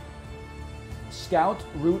be scout,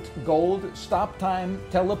 root, gold, stop time,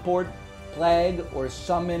 teleport, plague or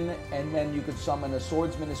summon, and then you could summon a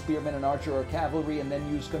swordsman, a spearman, an archer, or cavalry, and then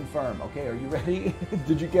use confirm. Okay, are you ready?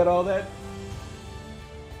 Did you get all that?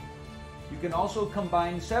 You can also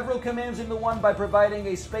combine several commands into one by providing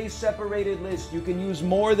a space-separated list. You can use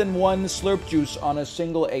more than one slurp juice on a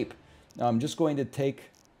single ape. Now, I'm just going to take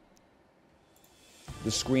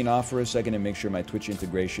the screen off for a second and make sure my Twitch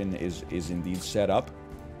integration is indeed set up.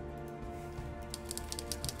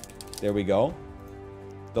 There we go.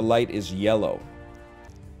 The light is yellow.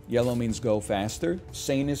 Yellow means go faster.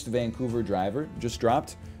 Sanest Vancouver driver just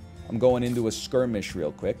dropped. I'm going into a skirmish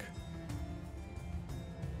real quick.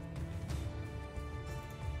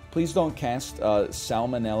 Please don't cast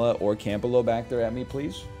Salmonella or Campylobacter at me,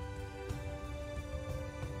 please.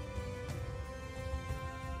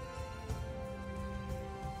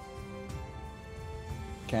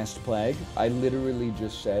 Cast Plague. I literally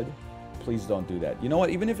just said, please don't do that. You know what?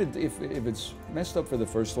 Even if it's messed up for the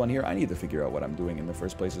first one here, I need to figure out what I'm doing in the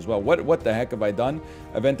first place as well. What the heck have I done?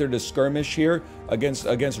 I've entered a skirmish here against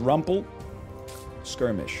Rumpel.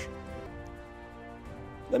 Skirmish.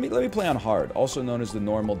 Let me play on hard, also known as the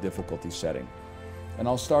normal difficulty setting. And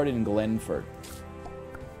I'll start in Glenford.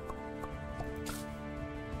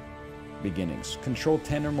 Beginnings. Control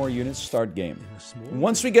 10 or more units, start game.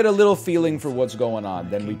 Once we get a little feeling for what's going on,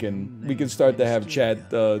 then we can start to have chat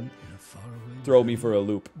throw me for a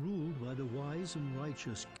loop.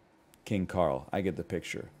 King Carl, I get the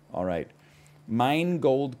picture. All right. Mine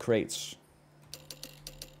gold crates.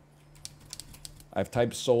 I've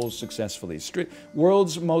typed souls successfully.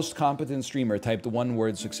 World's most competent streamer typed one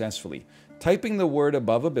word successfully. Typing the word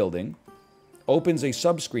above a building opens a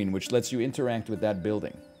subscreen which lets you interact with that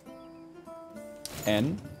building.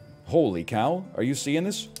 And, holy cow, are you seeing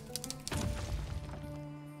this?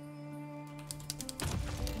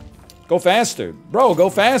 Go faster. Bro, go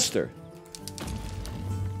faster.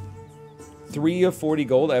 3 of 40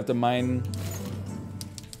 gold. I have to mine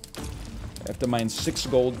 6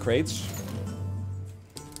 gold crates.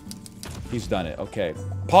 He's done it. Okay.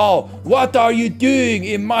 Paul, what are you doing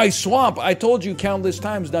in my swamp? I told you countless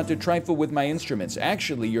times not to trifle with my instruments.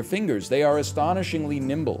 Actually, your fingers, they are astonishingly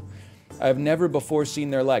nimble. I've never before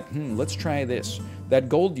seen their like, let's try this. That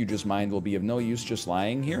gold you just mined will be of no use just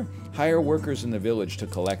lying here. Hire workers in the village to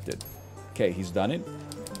collect it. Okay, he's done it.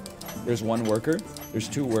 There's 1 worker. There's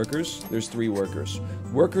 2 workers. There's 3 workers.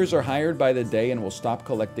 Workers are hired by the day and will stop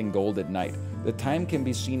collecting gold at night. The time can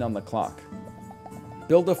be seen on the clock.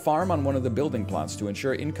 Build a farm on one of the building plots to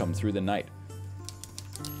ensure income through the night.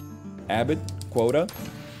 Abbott, quota,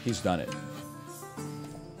 he's done it.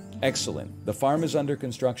 Excellent. The farm is under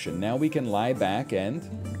construction. Now we can lie back and...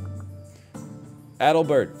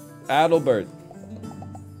 Adelbert.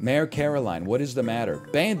 Mayor Caroline, what is the matter?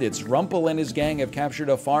 Bandits, Rumpel and his gang have captured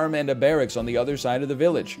a farm and a barracks on the other side of the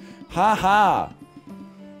village. Ha ha!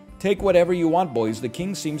 Take whatever you want, boys. The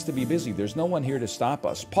king seems to be busy. There's no one here to stop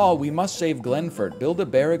us. Paul, we must save Glenford. Build a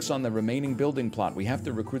barracks on the remaining building plot. We have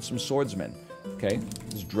to recruit some swordsmen. Okay.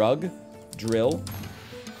 It's drug, drill,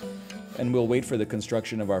 and we'll wait for the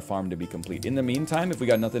construction of our farm to be complete. In the meantime, if we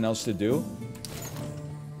got nothing else to do,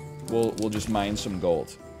 we'll just mine some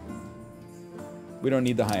gold. We don't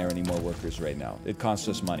need to hire any more workers right now. It costs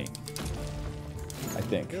us money. I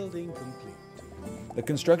think. Building complete. The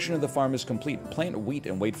construction of the farm is complete. Plant wheat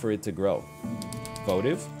and wait for it to grow.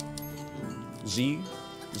 Votive. Z,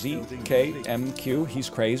 K, M, Q. He's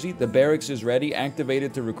crazy. The barracks is ready.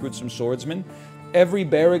 Activated to recruit some swordsmen. Every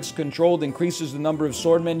barracks controlled increases the number of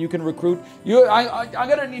swordmen you can recruit. I'm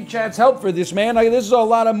gonna need chat's help for this, man. This is a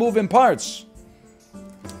lot of moving parts.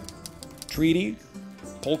 Treaty.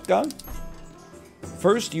 Polka.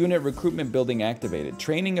 First unit recruitment building activated.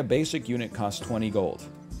 Training a basic unit costs 20 gold.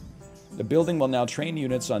 The building will now train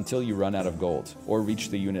units until you run out of gold or reach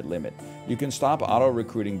the unit limit. You can stop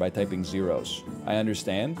auto-recruiting by typing zeros. I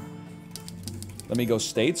understand. Let me go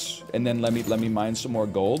states, and then let me mine some more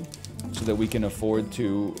gold so that we can afford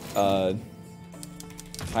to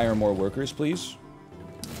hire more workers, please.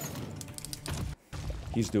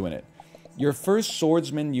 He's doing it. Your first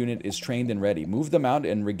swordsman unit is trained and ready. Move them out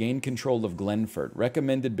and regain control of Glenford.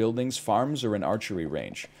 Recommended buildings, farms, or an archery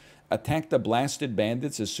range. Attack the blasted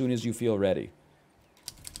bandits as soon as you feel ready.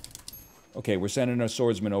 Okay, we're sending our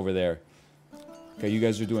swordsmen over there. Okay, you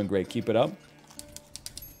guys are doing great. Keep it up.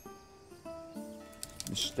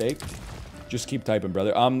 Mistake. Just keep typing,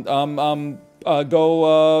 brother. Go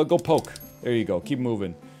poke. There you go. Keep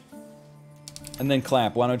moving. And then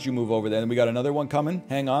clap. Why don't you move over there? And we got another one coming.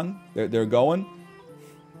 Hang on. They're going.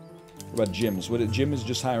 What about gyms? Gym is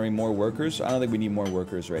just hiring more workers? I don't think we need more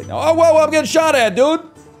workers right now. Oh, whoa, I'm getting shot at, dude!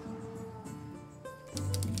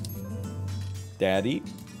 Daddy.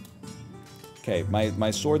 Okay,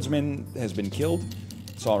 my swordsman has been killed.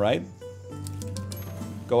 It's all right.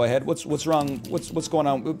 Go ahead. What's wrong? What's going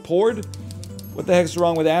on? Poured? What the heck's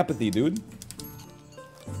wrong with apathy, dude?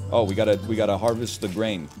 Oh, we gotta harvest the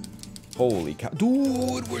grain. Holy cow.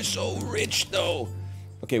 Dude, we're so rich, though.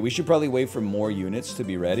 Okay, we should probably wait for more units to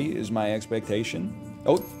be ready, is my expectation.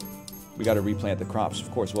 Oh, we gotta replant the crops.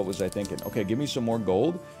 Of course, what was I thinking? Okay, give me some more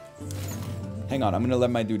gold. Hang on, I'm gonna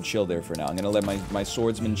let my dude chill there for now. I'm gonna let my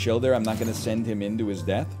swordsman chill there. I'm not gonna send him into his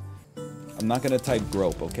death. I'm not gonna type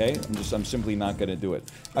grope, okay? I'm simply not gonna do it.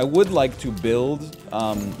 I would like to build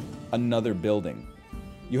another building.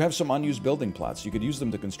 You have some unused building plots. You could use them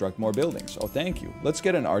to construct more buildings. Oh, thank you. Let's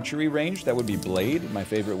get an archery range. That would be blade. My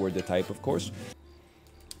favorite word to type, of course.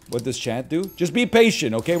 What does chat do? Just be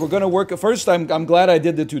patient, okay? We're gonna work. First, I'm glad I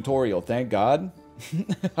did the tutorial. Thank God.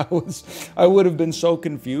 I would have been so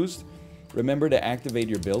confused. Remember to activate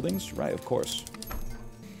your buildings? Right, of course.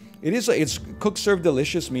 It's cook, serve,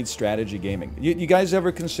 delicious meets strategy gaming. You guys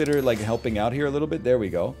ever consider, like, helping out here a little bit? There we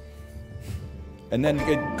go. And then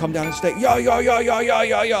come down and stay.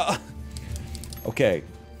 Yeah. Okay.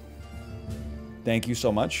 Thank you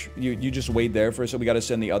so much. You just wait there for us. So we got to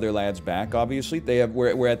send the other lads back, obviously.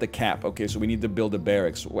 We're at the cap. Okay, so we need to build a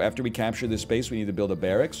barracks. After we capture this space, we need to build a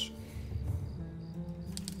barracks.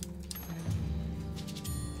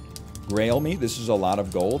 Grail me. This is a lot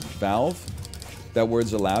of gold. Valve. That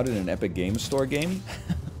word's allowed in an Epic Games Store game.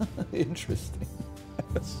 Interesting.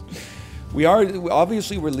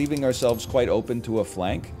 Obviously, we're leaving ourselves quite open to a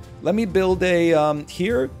flank. Let me build a,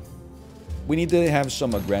 here, we need to have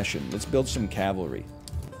some aggression. Let's build some cavalry.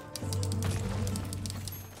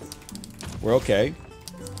 We're okay.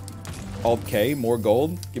 Okay, more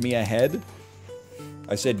gold. Give me a head.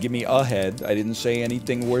 I said give me a head. I didn't say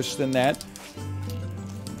anything worse than that.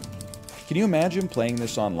 Can you imagine playing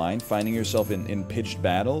this online, finding yourself in pitched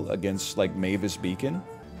battle against, like, Mavis Beacon?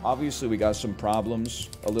 Obviously, we got some problems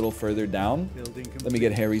a little further down. Let me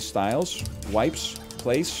get Harry Styles. Wipes,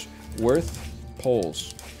 place, worth,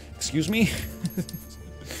 poles. Excuse me?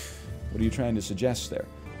 What are you trying to suggest there?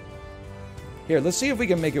 Here, let's see if we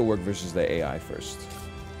can make it work versus the AI first.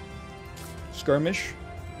 Skirmish.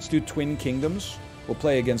 Let's do Twin Kingdoms. We'll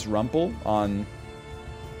play against Rumpel on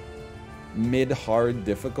mid-hard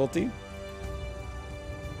difficulty.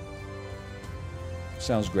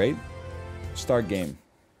 Sounds great. Start game.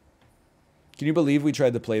 Can you believe we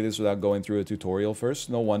tried to play this without going through a tutorial first?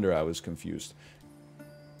 No wonder I was confused.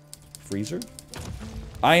 Freezer?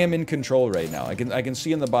 I am in control right now. I can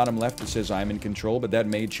see in the bottom left it says I'm in control, but that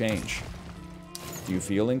may change. Do you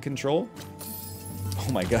feel in control?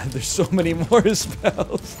 Oh my god, there's so many more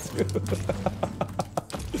spells.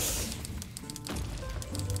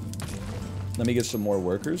 Let me get some more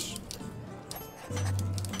workers.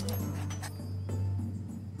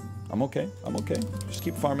 I'm okay. I'm okay. Just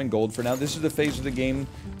keep farming gold for now. This is the phase of the game,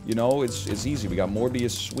 you know, it's easy. We got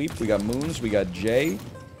Morbius Sweep, we got Moons, we got J,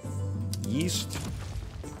 Yeast,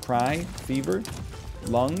 Cry, Fever,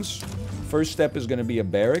 Lungs. First step is going to be a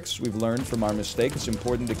barracks. We've learned from our mistake. It's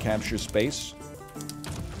important to capture space.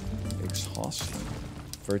 Exhaust.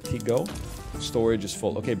 Vertigo. Storage is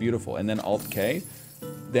full. Okay, beautiful. And then Alt-K.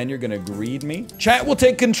 Then you're gonna greed me. Chat will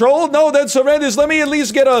take control? No, that's horrendous. Let me at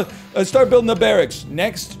least get start building the barracks.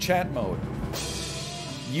 Next, chat mode.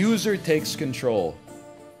 User takes control.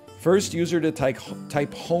 First user to type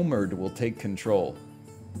homered will take control.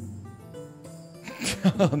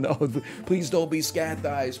 Oh no, please don't be scat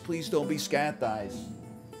dice. Please don't be scat dice.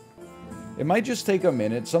 It might just take a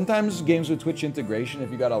minute. Sometimes games with Twitch integration, if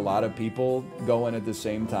you got a lot of people going at the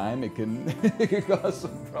same time, it can, it can cause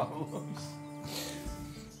some problems.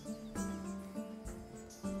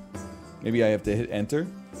 Maybe I have to hit enter?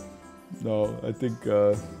 No, I think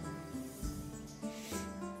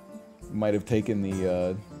might have taken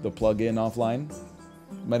the plugin offline.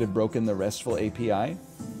 Might have broken the RESTful API.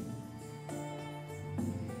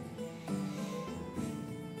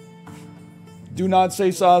 Do not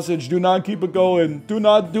say sausage. Do not keep it going. Do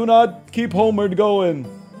not keep homered going.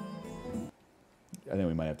 I think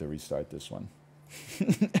we might have to restart this one.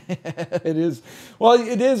 It is. Well,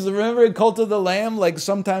 it is. Remember in Cult of the Lamb? Like,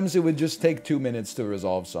 sometimes it would just take 2 minutes to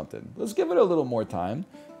resolve something. Let's give it a little more time.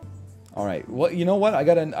 All right. Well, you know what? I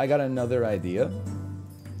got another idea.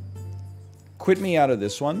 Quit me out of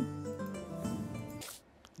this one.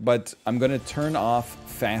 But I'm going to turn off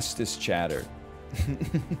fastest chatter.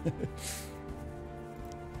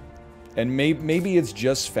 And maybe it's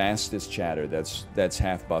just fastest chatter that's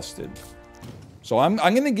half busted. So I'm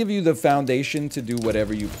going to give you the foundation to do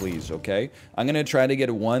whatever you please, okay? I'm going to try to get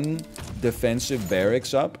one defensive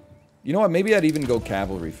barracks up. You know what? Maybe I'd even go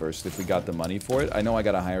cavalry first if we got the money for it. I know I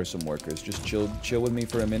gotta hire some workers. Just chill with me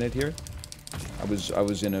for a minute here. I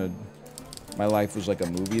was in a... My life was like a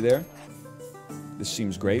movie there. This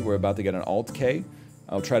seems great. We're about to get an Alt K.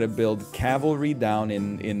 I'll try to build cavalry down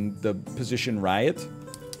in the position riot.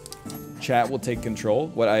 Chat will take control.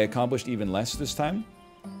 What, I accomplished even less this time?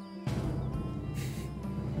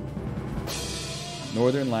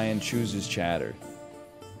 Northernlion chooses chatter.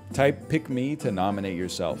 Type pick me to nominate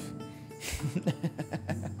yourself.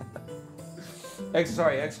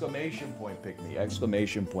 Sorry, exclamation point pick me.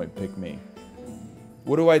 Exclamation point pick me.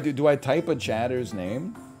 What do I do? Do I type a chatter's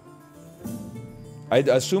name? I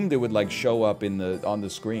assumed it would like show up in the on the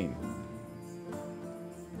screen.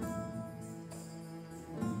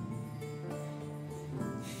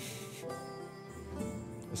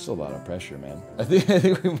 It's a lot of pressure, man. I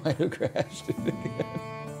think we might have crashed it again.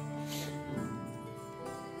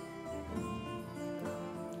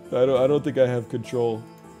 I don't think I have control.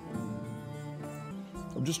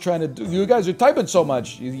 I'm just trying to do... You guys are typing so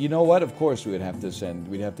much. You know what? Of course we would have to send...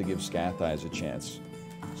 We'd have to give Scath Eyes a chance.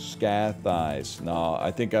 Scath Eyes. No,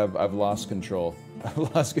 I think I've lost control.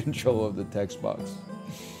 I've lost control of the text box.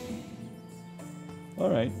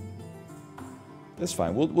 Alright. That's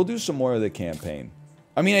fine. We'll do some more of the campaign.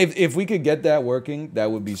 I mean, if we could get that working,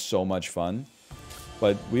 that would be so much fun.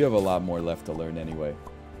 But we have a lot more left to learn anyway.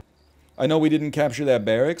 I know we didn't capture that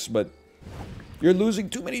barracks, but you're losing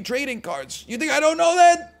too many trading cards. You think I don't know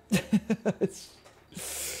that?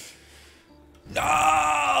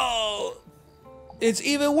 No! It's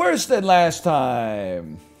even worse than last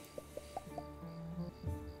time.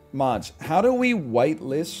 Mods, how do we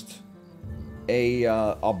whitelist a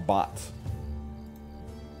bot?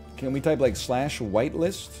 Can we type like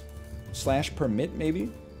 /whitelist? /permit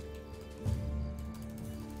maybe?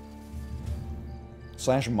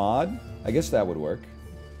 /mod? I guess that would work.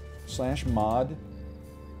 /mod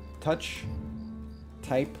touch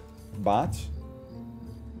type bot.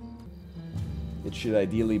 It should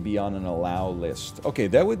ideally be on an allow list. Okay,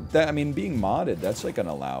 I mean, being modded, that's like an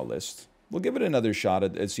allow list. We'll give it another shot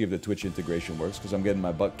and see if the Twitch integration works, because I'm getting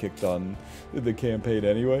my butt kicked on the campaign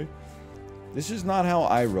anyway. This is not how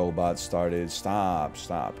iRobot started. Stop.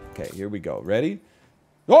 Okay, here we go. Ready?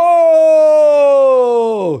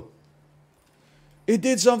 Oh! It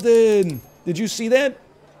did something! Did you see that?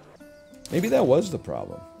 Maybe that was the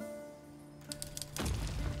problem.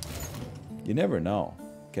 You never know.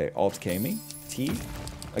 Okay, Alt K me. T.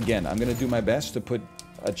 Again, I'm gonna do my best to put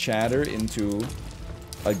a chatter into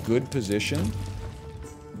a good position.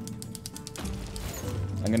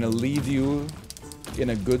 I'm gonna leave you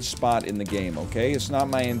in a good spot in the game, okay? It's not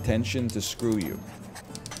my intention to screw you.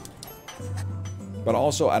 But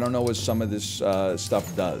also, I don't know what some of this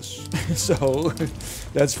stuff does. So,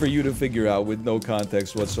 that's for you to figure out with no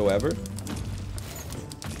context whatsoever.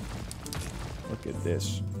 Look at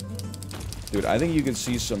this. Dude, I think you can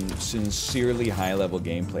see some sincerely high-level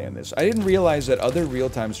gameplay in this. I didn't realize that other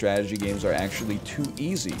real-time strategy games are actually too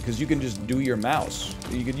easy, because you can just do your mouse.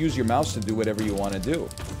 You can use your mouse to do whatever you want to do.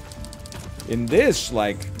 In this,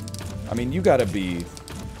 like, I mean, you gotta be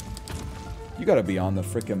on the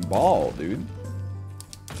frickin' ball, dude.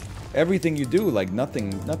 Everything you do, like,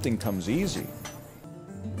 nothing comes easy.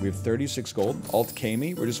 We have 36 gold. Alt K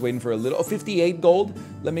me. We're just waiting for a little... Oh, 58 gold.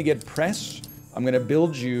 Let me get press. I'm gonna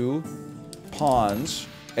build you pawns.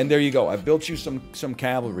 And there you go. I've built you some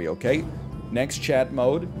cavalry, okay? Next chat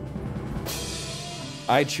mode.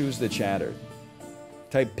 I choose the chatter.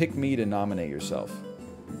 Type pick me to nominate yourself.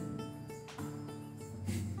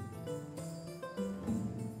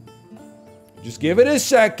 Just give it a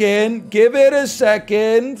second. Give it a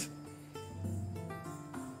second.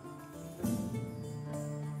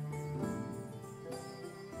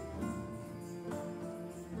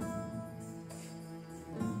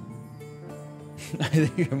 I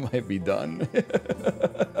think it might be done.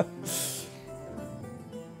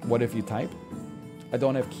 What if you type? I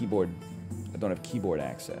don't have keyboard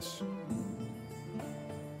access.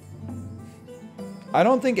 I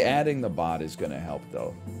don't think adding the bot is gonna help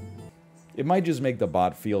though. It might just make the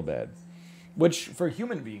bot feel bad. Which, for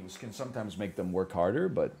human beings, can sometimes make them work harder,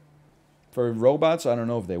 but for robots, I don't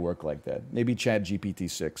know if they work like that. Maybe ChatGPT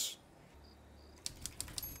 6.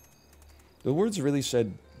 The words really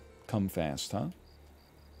said, come fast, huh?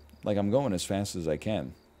 Like, I'm going as fast as I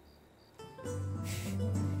can.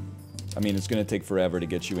 I mean, it's going to take forever to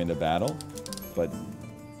get you into battle, but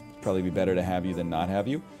it'd probably be better to have you than not have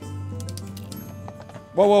you.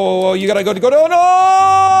 Whoa, whoa, whoa, whoa, you gotta go, no!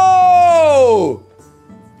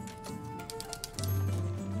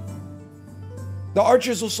 The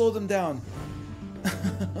archers will slow them down.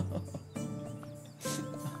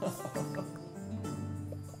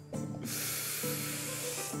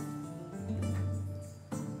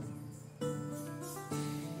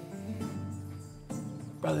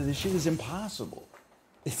 Brother, this shit is impossible.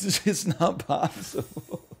 It's not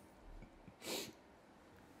possible.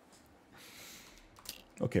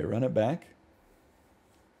 Okay, run it back.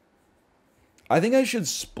 I think I should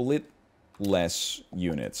split less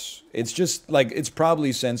units. It's just, like, it's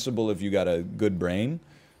probably sensible if you got a good brain.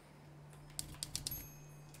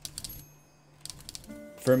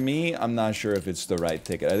 For me, I'm not sure if it's the right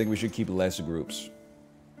ticket. I think we should keep less groups.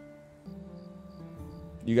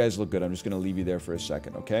 You guys look good. I'm just going to leave you there for a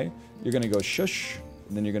second, okay? You're going to go shush,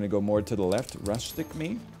 and then you're going to go more to the left. Rustic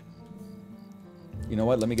me. You know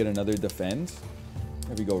what? Let me get another defend.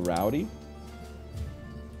 There we go, rowdy.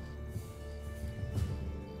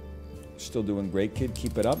 Still doing great, kid.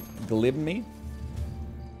 Keep it up. Glib me.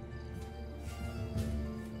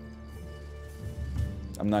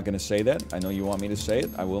 I'm not going to say that. I know you want me to say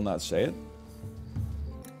it. I will not say it.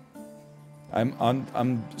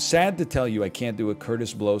 I'm sad to tell you I can't do a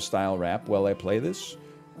Curtis Blow style rap while I play this.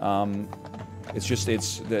 It's just,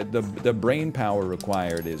 it's the brain power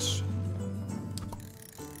required is,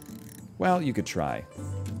 well, you could try.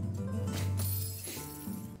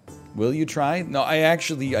 Will you try? No, I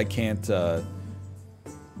can't, I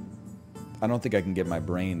don't think I can get my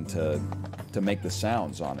brain to make the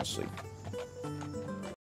sounds, honestly.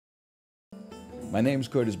 My name's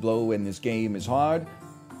Curtis Blow, and this game is hard.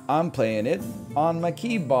 I'm playing it on my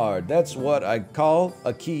keyboard. That's what I call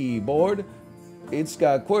a keyboard. It's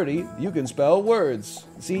got QWERTY. You can spell words.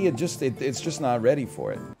 See, it's just not ready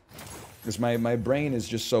for it. Because my brain is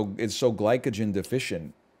just so glycogen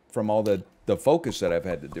deficient from all the focus that I've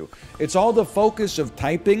had to do. It's all the focus of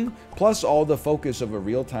typing plus all the focus of a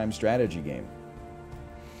real-time strategy game.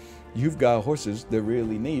 You've got horses. They're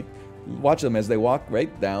really neat. Watch them as they walk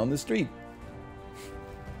right down the street.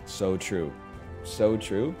 So true. So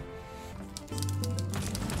true.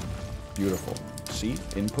 Beautiful. See?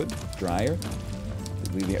 Input. Dryer.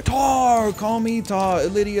 Tar! Call me Tar.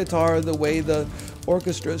 Lydia Tar. The way the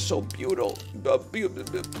orchestra is so brutal.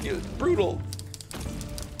 Brutal.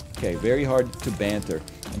 Okay, very hard to banter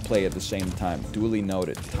and play at the same time. Duly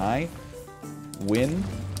noted. Tie. Win.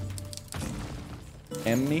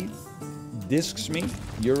 M me. Discs me.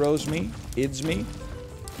 Euros me. Ids me.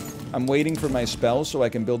 I'm waiting for my spell so I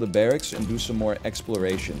can build a barracks and do some more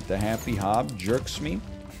exploration. The Happy Hob jerks me.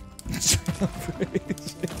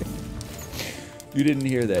 You didn't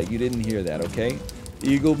hear that. You didn't hear that, okay?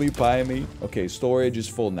 Eagle me, pie me. Okay, storage is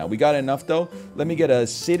full now. We got enough, though. Let me get a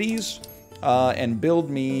cities and build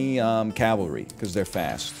me cavalry, because they're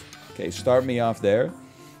fast. Okay, start me off there.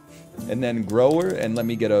 And then grower, and let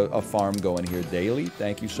me get a farm going here daily.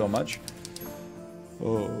 Thank you so much.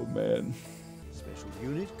 Oh, man.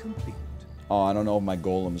 Unit complete. Oh, I don't know if my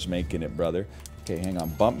golem's making it, brother. Okay, hang on.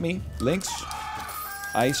 Bump me. Links.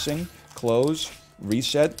 Icing. Close.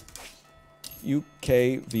 Reset.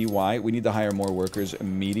 UKVY. We need to hire more workers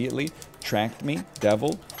immediately. Tracked me.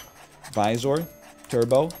 Devil. Visor.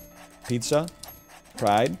 Turbo. Pizza.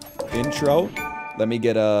 Pride. Intro. Let me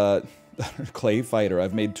get a clay fighter.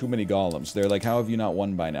 I've made too many golems. They're like, how have you not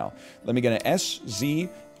won by now? Let me get an S, Z,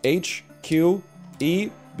 H, Q, E.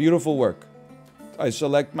 Beautiful work. I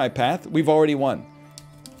select my path. We've already won.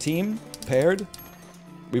 Team, paired.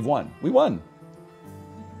 We've won. We won.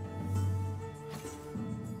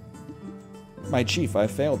 My chief, I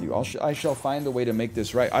failed you. I shall find a way to make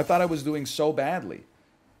this right. I thought I was doing so badly.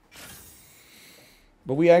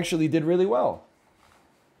 But we actually did really well.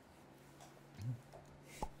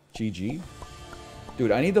 GG.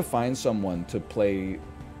 Dude, I need to find someone to play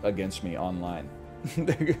against me online.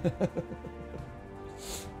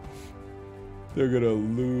 They're gonna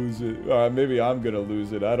lose it. Maybe I'm gonna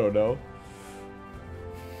lose it. I don't know.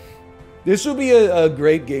 This will be a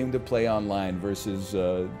great game to play online versus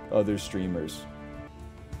other streamers.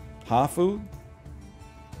 Hafu?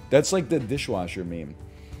 That's like the dishwasher meme.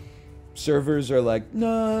 Servers are like,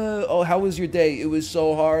 no, oh, how was your day? It was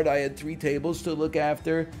so hard. I had 3 tables to look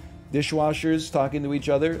after. Dishwashers talking to each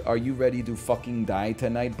other. Are you ready to fucking die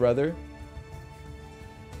tonight, brother?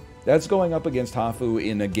 That's going up against Hafu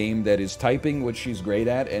in a game that is typing, which she's great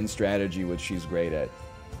at, and strategy, which she's great at.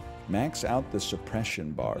 Max out the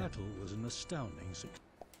suppression bar. Battle was an astounding success.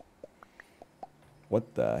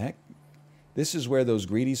 What the heck? This is where those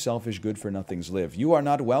greedy, selfish, good-for-nothings live. You are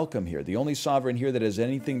not welcome here. The only sovereign here that has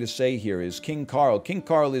anything to say here is King Carl. King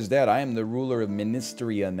Carl is dead. I am the ruler of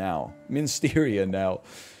Ministeria now. Ministeria now.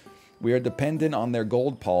 We are dependent on their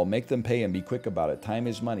gold, Paul. Make them pay and be quick about it. Time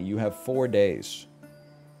is money. You have 4 days.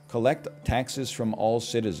 Collect taxes from all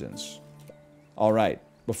citizens. All right.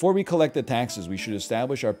 Before we collect the taxes, we should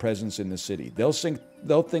establish our presence in the city. They'll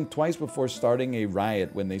think twice before starting a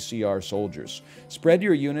riot when they see our soldiers. Spread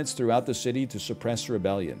your units throughout the city to suppress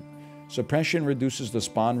rebellion. Suppression reduces the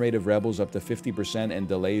spawn rate of rebels up to 50% and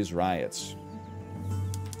delays riots.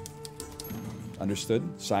 Understood,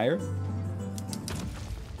 sire?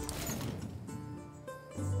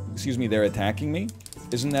 Excuse me, they're attacking me?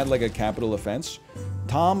 Isn't that like a capital offense?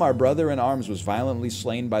 Tom, our brother in arms, was violently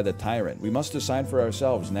slain by the tyrant. We must decide for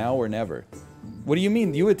ourselves, now or never. What do you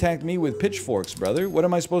mean? You attacked me with pitchforks, brother. What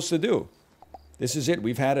am I supposed to do? This is it.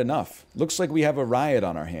 We've had enough. Looks like we have a riot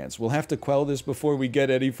on our hands. We'll have to quell this before we get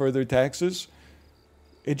any further taxes.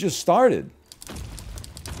 It just started.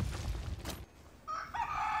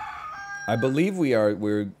 I believe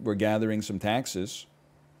we're gathering some taxes.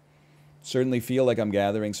 Certainly feel like I'm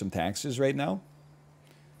gathering some taxes right now.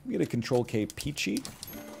 I'm gonna Control K Peachy.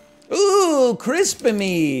 Ooh,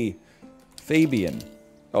 Crispamy! Fabian.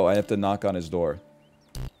 Oh, I have to knock on his door.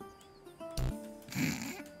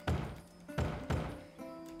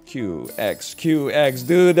 QX.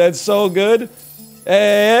 Dude, that's so good.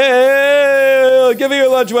 Hey, give me your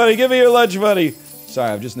lunch money. Give me your lunch money. Sorry,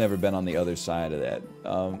 I've just never been on the other side of that.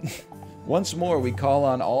 Once more, we call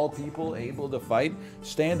on all people able to fight.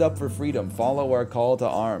 Stand up for freedom. Follow our call to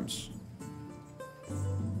arms.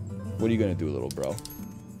 What are you gonna do, little bro?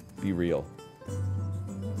 Be real.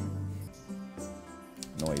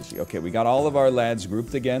 Noisy. Okay, we got all of our lads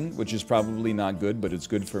grouped again, which is probably not good, but it's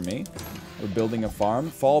good for me. We're building a farm.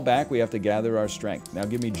 Fall back, we have to gather our strength. Now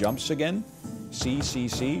give me jumps again. C, C,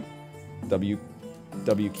 C. W,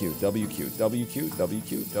 WQ, WQ, WQ,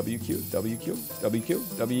 WQ, WQ, WQ, WQ,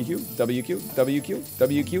 WQ, WQ, WQ,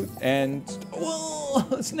 WQ, and...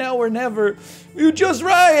 Whoa, it's now or never. You just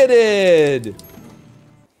rioted!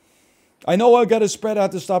 I know I gotta spread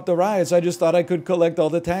out to stop the riots. I just thought I could collect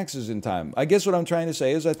all the taxes in time. I guess what I'm trying to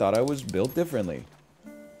say is I thought I was built differently.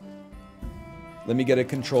 Let me get a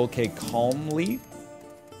Control K calmly.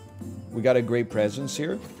 We got a great presence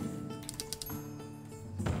here.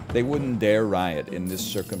 They wouldn't dare riot in this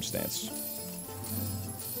circumstance.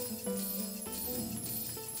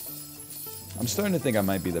 I'm starting to think I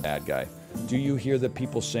might be the bad guy. Do you hear the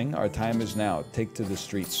people sing? Our time is now. Take to the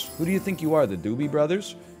streets. Who do you think you are, the Doobie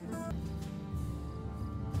Brothers?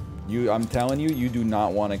 I'm telling you, you do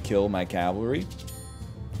not want to kill my cavalry.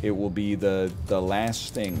 It will be the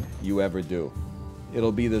last thing you ever do.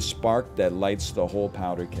 It'll be the spark that lights the whole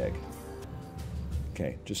powder keg.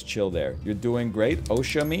 Okay, just chill there. You're doing great.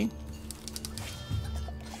 OSHA me.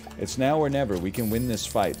 It's now or never. We can win this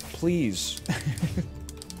fight. Please.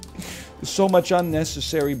 There's so much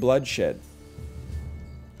unnecessary bloodshed.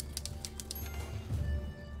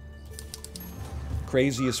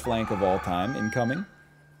 Craziest flank of all time incoming.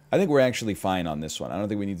 I think we're actually fine on this one. I don't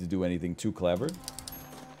think we need to do anything too clever.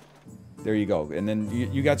 There you go. And then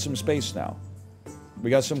you got some space now. We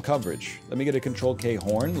got some coverage. Let me get a Control K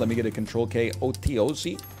horn. Let me get a Control K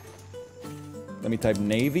OTOC. Let me type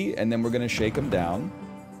Navy, and then we're going to shake them down.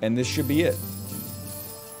 And this should be it.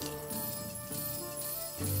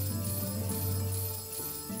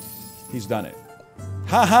 He's done it.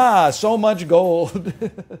 Haha! So much gold!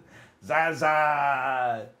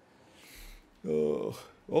 Zaza!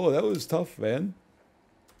 Oh, that was tough, man.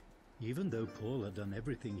 Even though Paul had done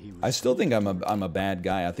everything he was... I still think I'm a bad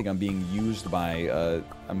guy. I think I'm being used by a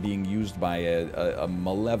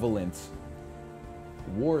malevolent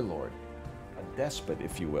warlord, a despot,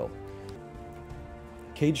 if you will.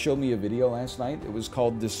 Cade showed me a video last night. It was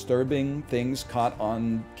called "Disturbing Things Caught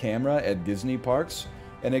on Camera at Disney Parks,"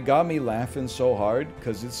 and it got me laughing so hard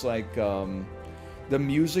because it's like the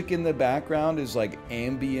music in the background is like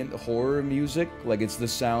ambient horror music. Like it's the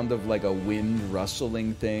sound of like a wind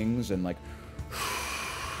rustling things and like...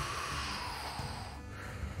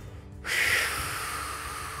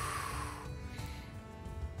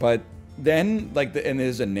 But then, like, and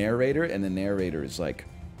there's a narrator, and the narrator is like,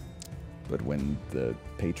 but when the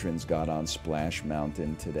patrons got on Splash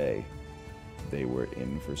Mountain today, they were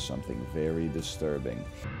in for something very disturbing.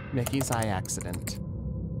 Mickey's eye accident.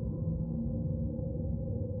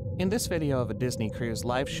 In this video of a Disney Cruise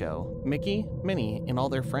live show, Mickey, Minnie, and all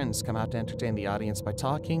their friends come out to entertain the audience by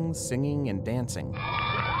talking, singing, and dancing.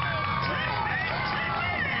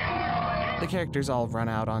 The characters all run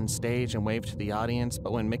out on stage and wave to the audience,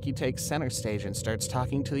 but when Mickey takes center stage and starts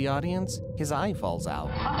talking to the audience, his eye falls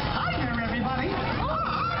out. Hi there, everybody!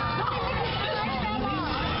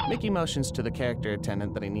 Mickey motions to the character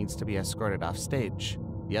attendant that he needs to be escorted off stage.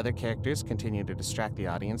 The other characters continue to distract the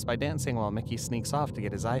audience by dancing while Mickey sneaks off to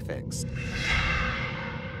get his eye fixed.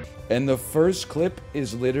 And the first clip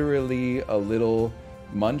is literally a little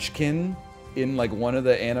munchkin in like one of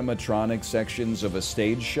the animatronic sections of a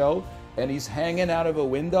stage show, and he's hanging out of a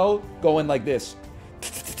window going like this.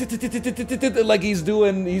 Like he's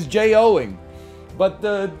J-O-ing. But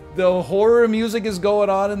the horror music is going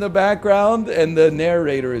on in the background, and the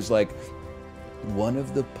narrator is like, one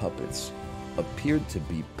of the puppets appeared to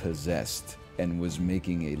be possessed and was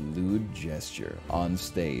making a lewd gesture on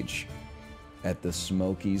stage at the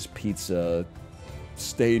Smokey's Pizza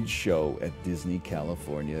stage show at Disney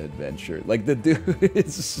California Adventure. Like, the dude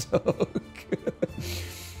is so good.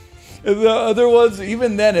 And the other ones,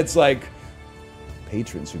 even then, it's like,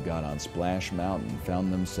 patrons who got on Splash Mountain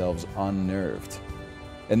found themselves unnerved.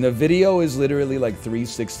 And the video is literally like 3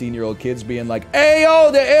 16-year-old kids being like, hey,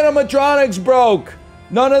 yo, the animatronics broke!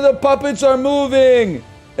 None of the puppets are moving!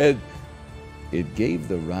 And it gave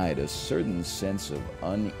the ride a certain sense of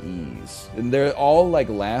unease. And they're all like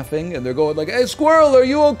laughing, and they're going like, hey, Squirrel, are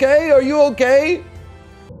you okay? Are you okay?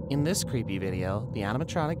 In this creepy video, the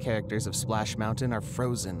animatronic characters of Splash Mountain are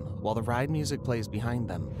frozen while the ride music plays behind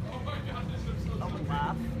them. Someone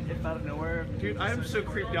laugh if out of nowhere. Dude, I am so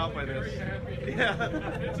creeped out by this.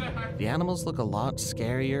 Yeah. The animals look a lot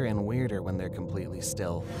scarier and weirder when they're completely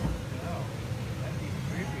still.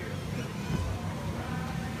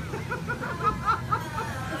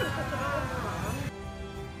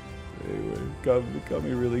 Anyway, got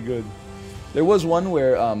me really good. There was one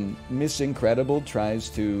where Miss Incredible tries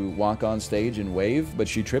to walk on stage and wave, but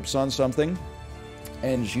she trips on something,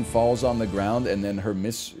 and she falls on the ground, and then her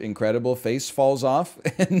Miss Incredible face falls off,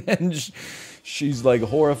 and then she's like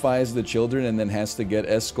horrifies the children, and then has to get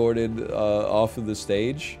escorted off of the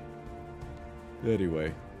stage.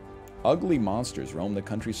 Anyway. Ugly monsters roam the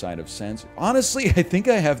countryside of Sans. Honestly, I think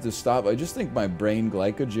I have to stop. I just think my brain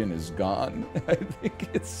glycogen is gone. I think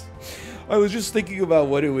it's... I was just thinking about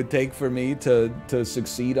what it would take for me to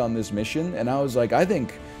succeed on this mission, and I was like, I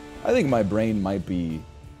think my brain might be...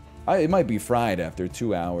 it might be fried after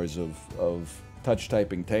 2 hours of touch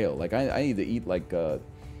typing tail. Like, I need to eat like a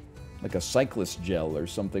cyclist gel or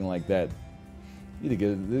something like that. I need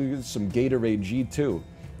to get some Gatorade G2.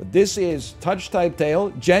 But this is Touch Type Tail.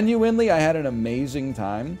 Genuinely, I had an amazing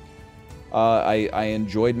time. I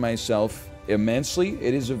enjoyed myself immensely.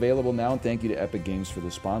 It is available now, and thank you to Epic Games for the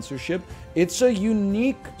sponsorship. It's a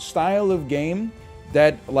unique style of game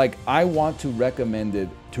that, like, I want to recommend it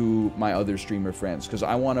to my other streamer friends, because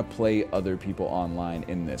I want to play other people online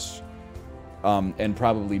in this. And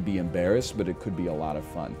probably be embarrassed, but it could be a lot of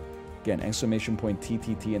fun. Again, exclamation point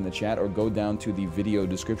TTT in the chat, or go down to the video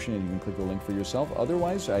description and you can click the link for yourself.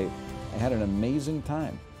 Otherwise, I had an amazing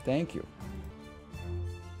time. Thank you.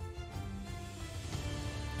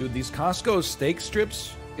 Dude, these Costco steak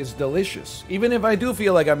strips is delicious. Even if I do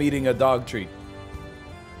feel like I'm eating a dog treat.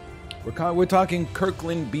 We're talking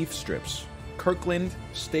Kirkland beef strips. Kirkland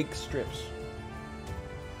steak strips.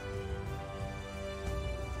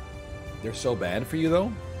 They're so bad for you,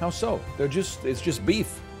 though? How so? It's just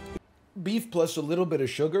beef. Beef plus a little bit of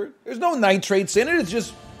sugar. There's no nitrates in it. It's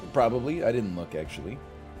just, probably. I didn't look, actually.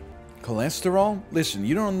 Cholesterol? Listen,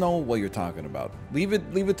 you don't know what you're talking about. Leave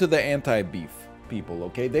it to the anti-beef people,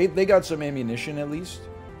 okay? They got some ammunition, at least.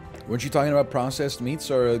 Weren't you talking about processed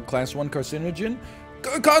meats or a class 1 carcinogen?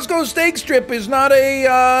 Costco steak strip is not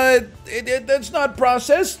a, that's not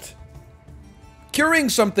processed. Curing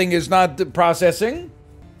something is not processing.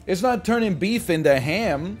 It's not turning beef into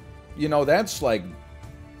ham. You know, that's like...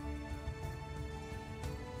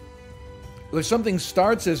 If something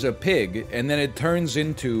starts as a pig and then it turns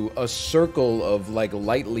into a circle of like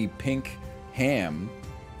lightly pink ham,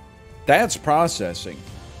 that's processing.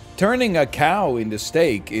 Turning a cow into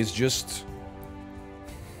steak is just...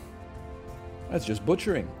 that's just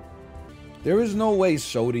butchering. There is no way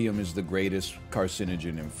sodium is the greatest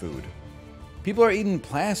carcinogen in food. People are eating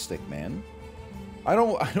plastic, man. I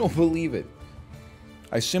don't believe it.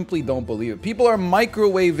 I simply don't believe it. People are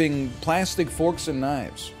microwaving plastic forks and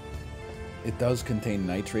knives. It does contain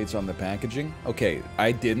nitrates on the packaging? Okay,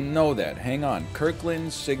 I didn't know that. Hang on.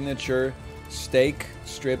 Kirkland Signature Steak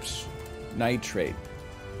Strips Nitrate.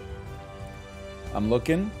 I'm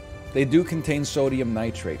looking. They do contain sodium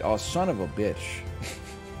nitrate. Oh, son of a bitch.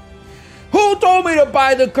 Who told me to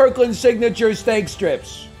buy the Kirkland Signature Steak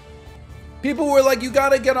Strips? People were like, you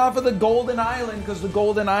gotta get off of the Golden Island because the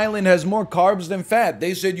Golden Island has more carbs than fat.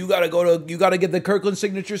 They said you gotta get the Kirkland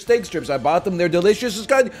Signature Steak Strips. I bought them. They're delicious. It's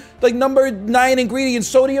got like number 9 ingredient,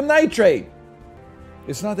 sodium nitrate.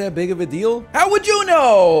 It's not that big of a deal. How would you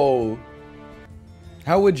know?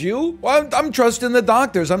 How would you? Well, I'm trusting the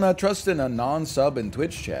doctors. I'm not trusting a non-sub in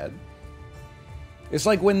Twitch chat. It's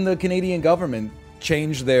like when the Canadian government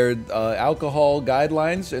changed their alcohol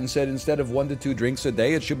guidelines and said instead of 1 to 2 drinks a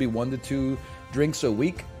day, it should be 1 to 2 drinks a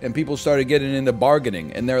week. And people started getting into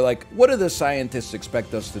bargaining. And they're like, what do the scientists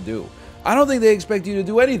expect us to do? I don't think they expect you to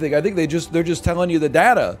do anything. I think they're just telling you the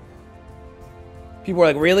data. People are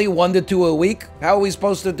like, really? 1 to 2 a week? How are we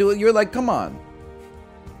supposed to do it? You're like, come on.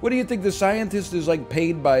 What do you think, the scientist is like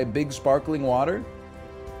paid by big sparkling water?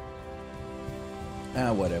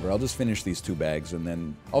 Whatever. I'll just finish these 2 bags and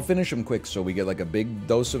then I'll finish them quick so we get like a big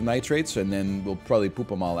dose of nitrates and then we'll probably poop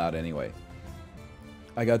them all out anyway.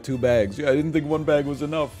 I got 2 bags. Yeah, I didn't think 1 bag was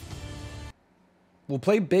enough. We'll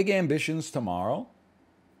play Big Ambitions tomorrow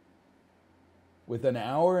with an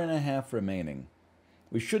hour and a half remaining.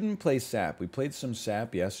 We shouldn't play SAP. We played some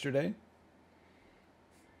SAP yesterday.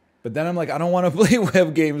 But then I'm like, I don't want to play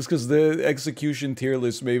web games because the execution tier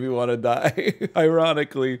list made me want to die,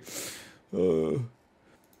 ironically.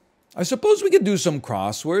 I suppose we could do some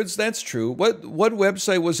crosswords. That's true. What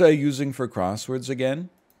website was I using for crosswords again?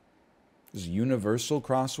 It was Universal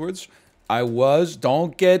Crosswords.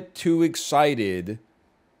 Don't get too excited.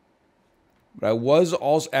 But I was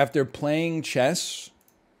also, after playing chess,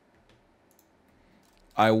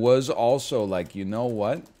 I was also like, you know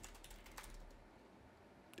what?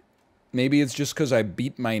 Maybe it's just because I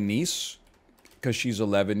beat my niece because she's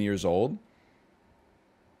 11 years old.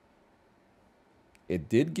 It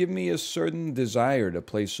did give me a certain desire to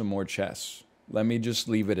play some more chess. Let me just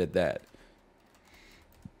leave it at that.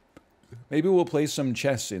 Maybe we'll play some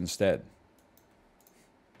chess instead.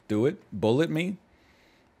 Do it? Bullet me?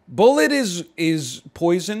 Bullet is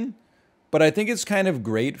poison, but I think it's kind of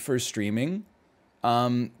great for streaming.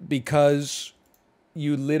 Because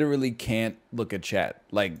you literally can't look at chat.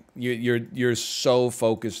 Like you're so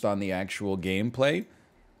focused on the actual gameplay.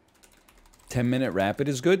 10-minute rapid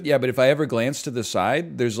is good. Yeah, but if I ever glance to the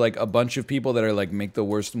side, there's like a bunch of people that are like make the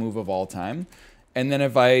worst move of all time. And then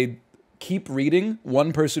if I keep reading,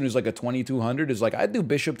 one person who's like a 2200 is like, I'd do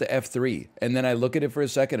bishop to f3. And then I look at it for a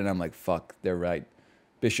second and I'm like, fuck, they're right.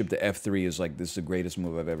 Bishop to f3 is like, this is the greatest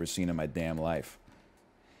move I've ever seen in my damn life.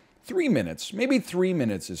 3 minutes. Maybe 3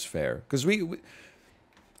 minutes is fair. Because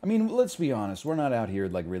I mean, let's be honest. We're not out here,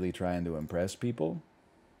 like, really trying to impress people.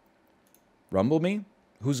 Rumble me?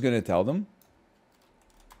 Who's going to tell them?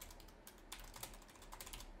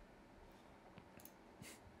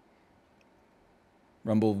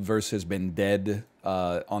 Rumbleverse has been dead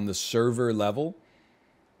on the server level.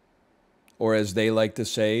 Or as they like to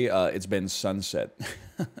say, it's been sunset.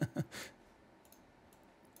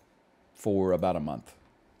 For about a month.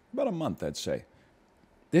 About a month, I'd say.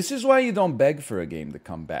 This is why you don't beg for a game to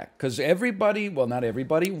come back. Because everybody, well, not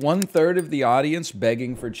everybody, 1/3 of the audience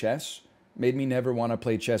begging for chess made me never want to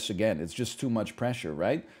play chess again. It's just too much pressure,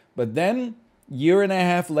 right? But then, 1.5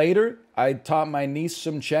 years later, I taught my niece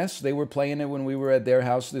some chess. They were playing it when we were at their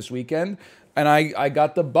house this weekend. And I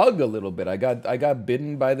got the bug a little bit. I got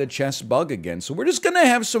bitten by the chess bug again. So we're just going to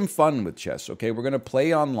have some fun with chess, okay? We're going to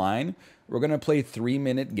play online. We're going to play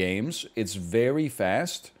 3-minute games. It's very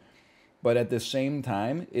fast. But at the same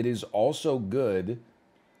time, it is also good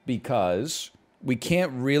because we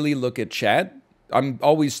can't really look at chat. I'm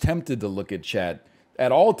always tempted to look at chat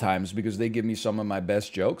at all times because they give me some of my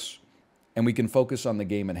best jokes. And we can focus on the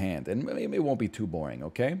game at hand. And maybe it won't be too boring,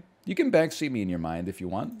 okay? You can backseat me in your mind if you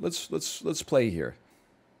want. Let's play here.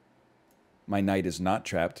 My knight is not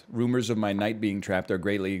trapped. Rumors of my knight being trapped are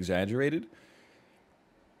greatly exaggerated.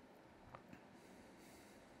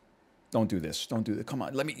 Don't do this. Don't do this. Come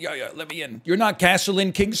on. Let me in. You're not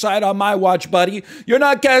castling kingside on my watch, buddy. You're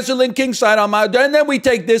not castling kingside on my... And then we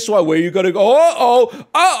take this one. Where you gonna go? Uh-oh.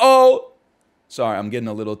 Uh-oh. Sorry, I'm getting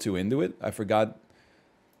a little too into it. I forgot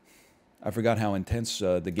how intense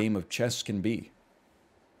the game of chess can be.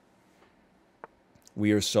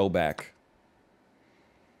 We are so back.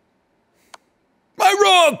 My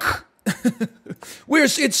rook!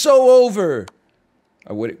 It's so over.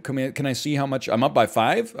 Can I see how much? I'm up by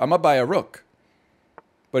 5? I'm up by a rook.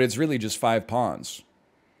 But it's really just 5 pawns.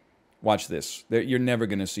 Watch this. You're never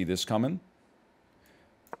going to see this coming.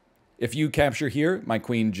 If you capture here, my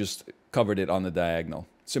queen just covered it on the diagonal.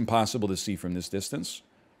 It's impossible to see from this distance.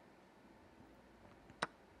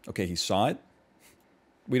 Okay, he saw it.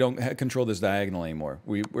 We don't control this diagonal anymore.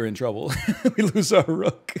 We're in trouble. We lose our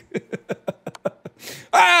rook.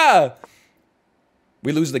 Ah!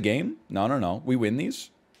 We lose the game? No. We win these?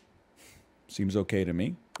 Seems okay to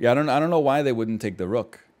me. Yeah, I don't know why they wouldn't take the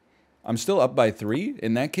rook. I'm still up by 3.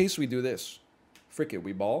 In that case, we do this. Frick it,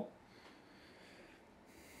 we ball.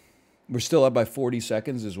 We're still up by 40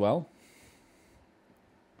 seconds as well.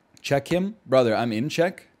 Check him. Brother, I'm in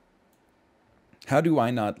check. How do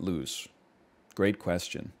I not lose? Great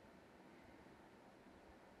question.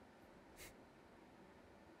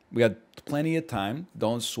 We got plenty of time.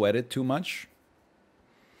 Don't sweat it too much.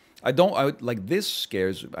 Like this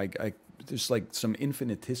scares, there's like some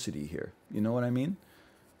infiniticity here. You know what I mean?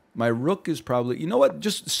 My rook is probably, you know what?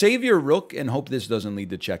 Just save your rook and hope this doesn't lead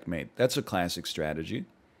to checkmate. That's a classic strategy.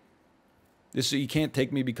 You can't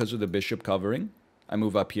take me because of the bishop covering. I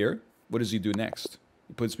move up here. What does he do next?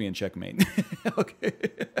 He puts me in checkmate. Okay.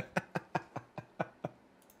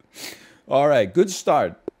 All right, good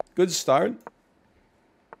start. Good start.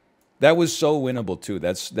 That was so winnable too.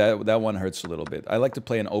 That one hurts a little bit. I like to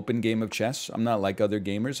play an open game of chess. I'm not like other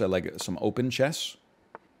gamers. I like some open chess.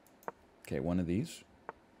 Okay, one of these.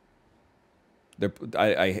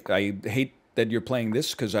 I hate that you're playing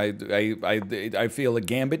this because I feel a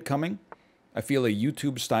gambit coming. I feel a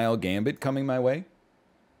YouTube style gambit coming my way.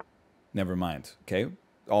 Never mind. Okay,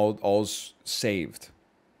 all's saved.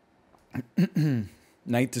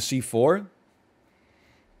 Knight to c4.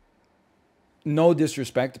 No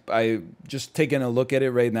disrespect. I just taking a look at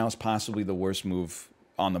it right now is possibly the worst move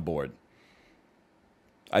on the board.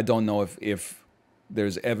 I don't know if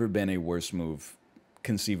there's ever been a worse move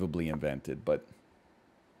conceivably invented, but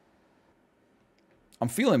I'm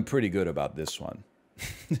feeling pretty good about this one.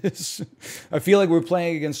 I feel like we're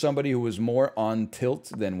playing against somebody who was more on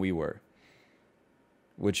tilt than we were,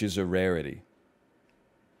 which is a rarity.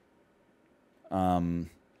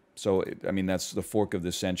 So, I mean, that's the fork of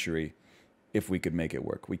the century if we could make it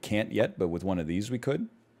work. We can't yet, but with one of these we could.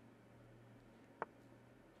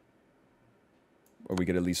 Or we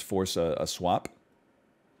could at least force a swap,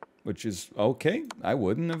 which is okay. I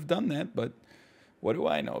wouldn't have done that, but what do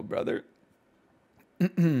I know, brother?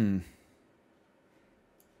 Give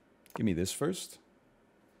me this first.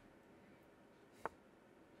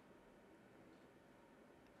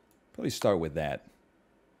 Probably start with that.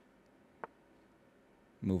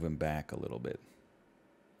 Move him back a little bit.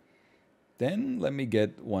 Then let me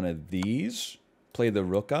get one of these. Play the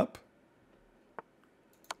rook up.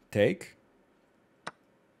 Take.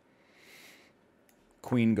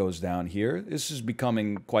 Queen goes down here. This is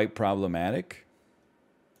becoming quite problematic.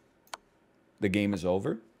 The game is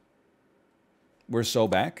over. We're so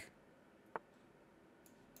back.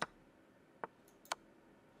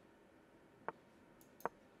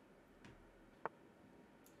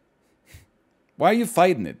 Why are you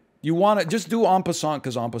fighting it? You want to just do en passant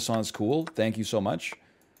because en passant is cool. Thank you so much.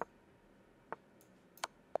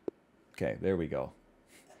 Okay, there we go.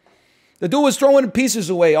 The dude was throwing pieces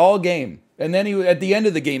away all game. And then at the end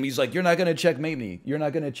of the game, he's like, "You're not going to checkmate me. You're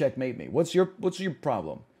not going to checkmate me. What's your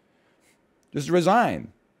problem? Just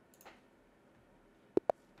resign."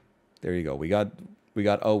 There you go. We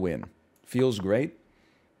got a win. Feels great.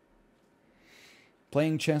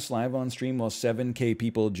 Playing chess live on stream while 7K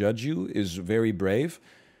people judge you is very brave.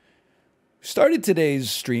 Started today's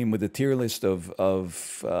stream with a tier list of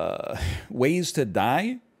ways to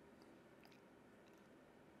die.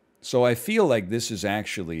 So I feel like this is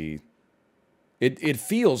actually... It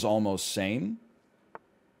feels almost sane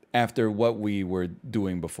after what we were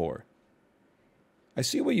doing before. I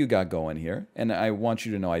see what you got going here, and I want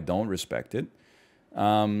you to know I don't respect it.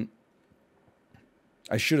 I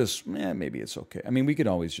should have... maybe it's okay. I mean, we could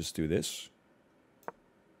always just do this.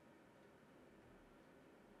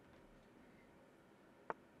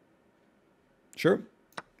 Sure.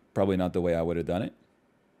 Probably not the way I would have done it.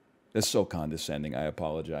 That's so condescending. I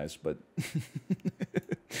apologize, but...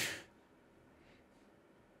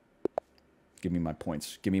 Give me my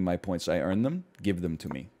points. Give me my points. I earned them. Give them to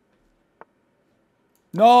me.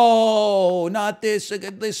 No, not this.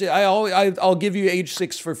 Listen, I'll give you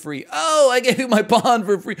h6 for free. Oh, I gave you my pawn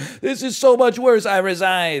for free. This is so much worse. I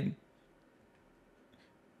resign.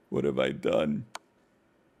 What have I done?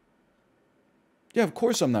 Yeah, of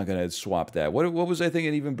course I'm not going to swap that. What was I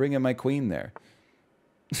thinking even bringing my queen there?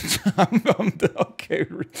 Okay,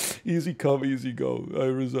 easy come, easy go. I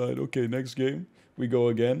resign. Okay, next game. We go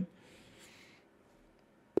again.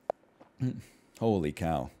 Holy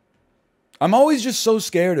cow. I'm always just so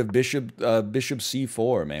scared of bishop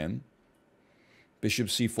c4, man. Bishop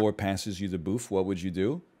c4 passes you the boof. What would you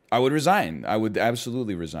do? I would resign. I would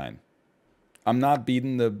absolutely resign. I'm not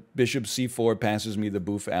beating the bishop c4 passes me the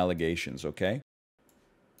boof allegations, okay?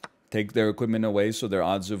 Take their equipment away so their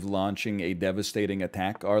odds of launching a devastating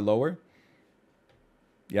attack are lower.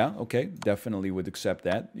 Yeah, okay. Definitely would accept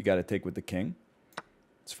that. You got to take with the king.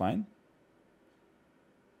 It's fine.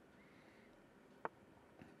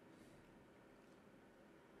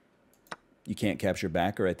 You can't capture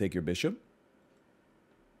back or I take your bishop.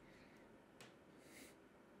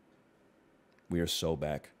 We are so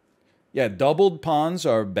back. Yeah, doubled pawns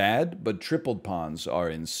are bad, but tripled pawns are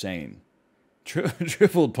insane.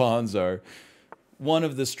 Tripled pawns are one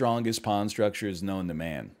of the strongest pawn structures known to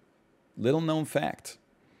man. Little known fact.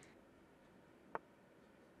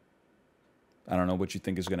 I don't know what you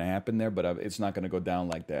think is going to happen there, but it's not going to go down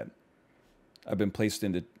like that. I've been placed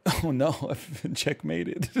into... Oh no, I've been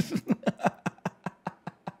checkmated.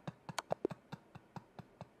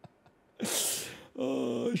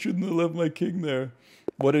 Oh, I shouldn't have left my king there.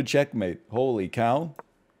 What a checkmate. Holy cow.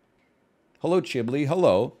 Hello, Chibli.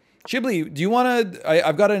 Hello. Chibli, do you want to...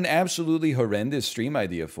 I've got an absolutely horrendous stream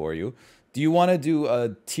idea for you. Do you want to do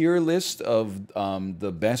a tier list of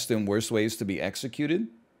the best and worst ways to be executed?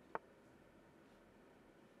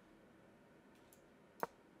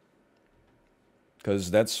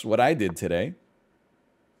 Because that's what I did today.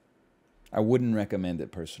 I wouldn't recommend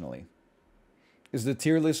it personally. Is the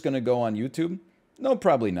tier list going to go on YouTube? No,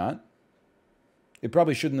 probably not. It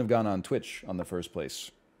probably shouldn't have gone on Twitch on the first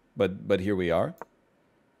place. But here we are.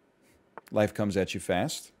 Life comes at you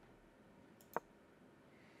fast.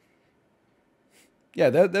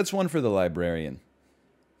 Yeah, that's one for the librarian.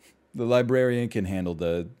 The librarian can handle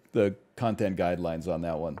the content guidelines on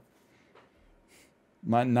that one.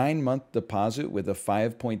 My 9-month deposit with a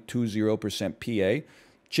 5.20% PA.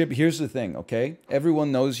 Chip, here's the thing, okay?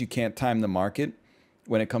 Everyone knows you can't time the market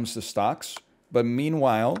when it comes to stocks. But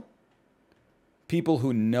meanwhile, people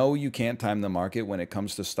who know you can't time the market when it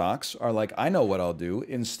comes to stocks are like, I know what I'll do.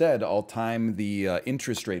 Instead, I'll time the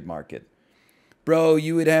interest rate market. Bro,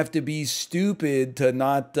 you would have to be stupid to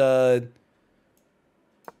not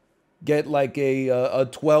get like a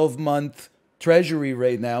 12-month treasury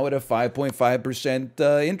rate now at a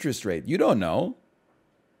 5.5% interest rate. You don't know.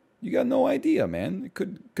 You got no idea, man. It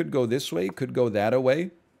could go this way, could go that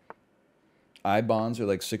away. I bonds are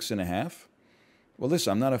like 6.5. Well,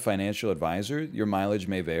 listen, I'm not a financial advisor. Your mileage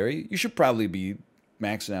may vary. You should probably be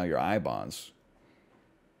maxing out your I bonds.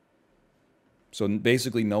 So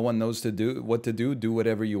basically, no one knows what to do. Do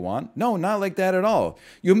whatever you want. No, not like that at all.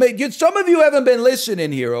 Some of you haven't been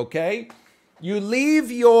listening here, okay? You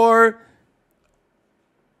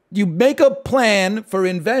make a plan for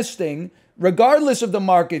investing regardless of the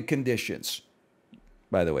market conditions.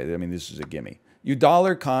 By the way, I mean, this is a gimme. You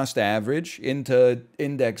dollar cost average into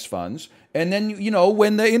index funds. And then, you know,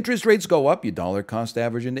 when the interest rates go up, you dollar cost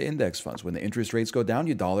average into index funds. When the interest rates go down,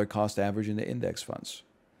 you dollar cost average into index funds.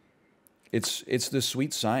 It's the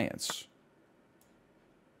sweet science.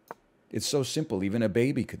 It's so simple. Even a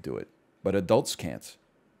baby could do it. But adults can't.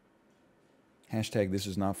 Hashtag this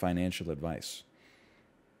is not financial advice.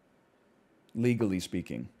 Legally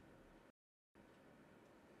speaking.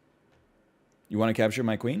 You want to capture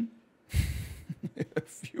my queen?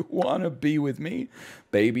 If you want to be with me,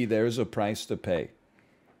 baby, there's a price to pay.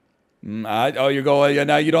 Now you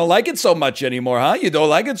don't like it so much anymore, huh? You don't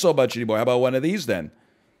like it so much anymore. How about one of these then?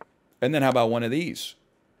 And then how about one of these?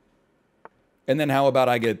 And then how about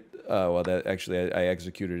I get... well, that actually, I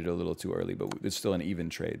executed it a little too early, but it's still an even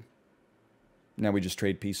trade. Now we just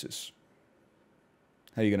trade pieces.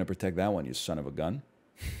 How are you going to protect that one, you son of a gun?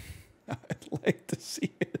 I'd like to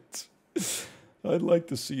see it. I'd like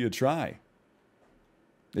to see you try.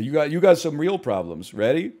 You got some real problems.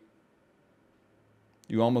 Ready?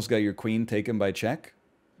 You almost got your queen taken by check?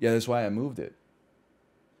 Yeah, that's why I moved it.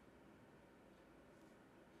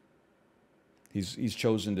 He's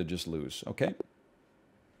chosen to just lose. Okay?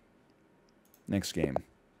 Next game.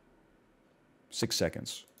 6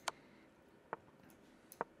 seconds.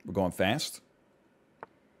 We're going fast.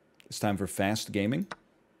 It's time for fast gaming.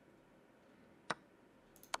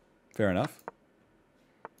 Fair enough.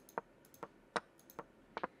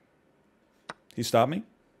 He stopped me?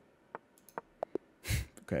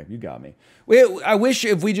 Okay, you got me. I wish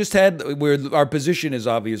if we just had... our position is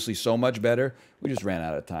obviously so much better. We just ran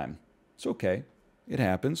out of time. It's okay. It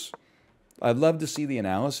happens. I'd love to see the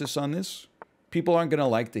analysis on this. People aren't going to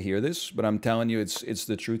like to hear this, but I'm telling you, it's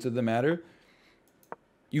the truth of the matter.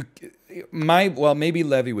 Well, maybe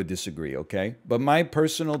Levy would disagree, okay? But my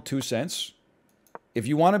personal 2 cents, if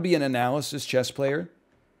you want to be an analysis chess player,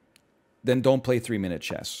 then don't play 3-minute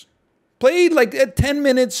chess. Play, like, at 10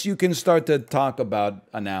 minutes, you can start to talk about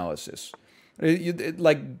analysis.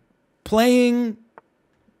 Like, playing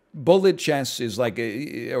bullet chess is like,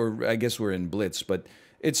 or I guess we're in blitz, but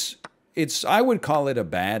it's I would call it a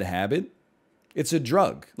bad habit. It's a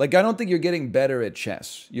drug. Like, I don't think you're getting better at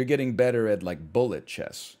chess. You're getting better at, like, bullet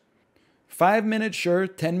chess. 5 minutes, sure.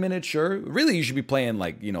 10 minutes, sure. Really, you should be playing,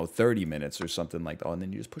 like, 30 minutes or something like that. Oh, and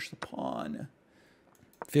then you just push the pawn.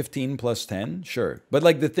 15 plus 10, sure. But,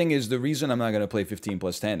 like, the thing is, the reason I'm not going to play 15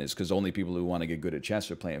 plus 10 is because only people who want to get good at chess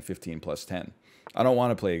are playing 15 plus 10. I don't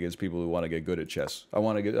want to play against people who want to get good at chess. I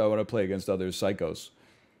want to play against other psychos.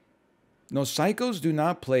 No, psychos do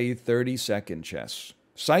not play 30-second chess.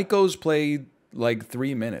 Psychos play like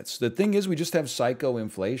 3 minutes. The thing is, we just have psycho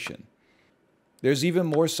inflation. There's even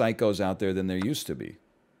more psychos out there than there used to be.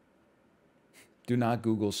 Do not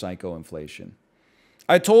Google psycho inflation.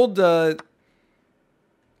 I told my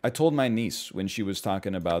niece when she was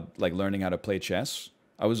talking about like learning how to play chess,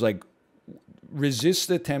 I was like, resist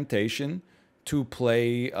the temptation to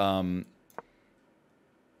play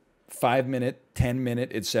 5-minute,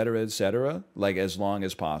 10-minute, etc., like as long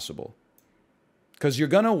as possible. Because you're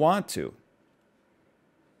going to want to.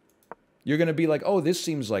 You're going to be like, oh, this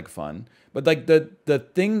seems like fun. But like the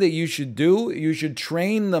thing that you should do, you should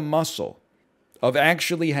train the muscle of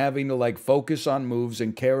actually having to like focus on moves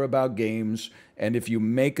and care about games. And if you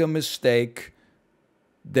make a mistake,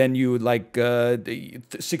 then you like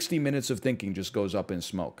 60 minutes of thinking just goes up in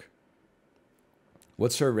smoke.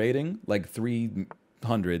 What's her rating? Like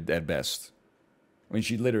 300 at best. I mean,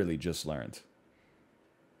 she literally just learned.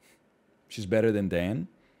 She's better than Dan.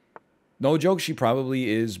 No joke, she probably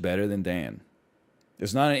is better than Dan.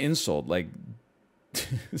 It's not an insult. Like,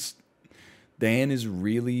 Dan is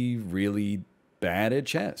really, really bad at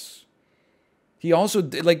chess. He also,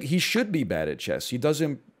 like, he should be bad at chess. He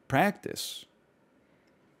doesn't practice.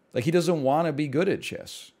 Like, he doesn't want to be good at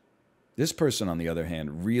chess. This person, on the other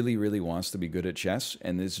hand, really, really wants to be good at chess,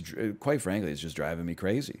 and this, quite frankly, it's just driving me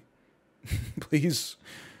crazy. Please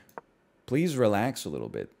relax a little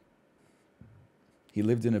bit. He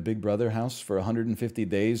lived in a Big Brother house for 150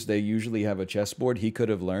 days. They usually have a chessboard. He could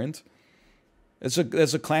have learned. It's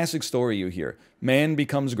a classic story you hear. Man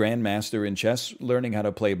becomes grandmaster in chess, learning how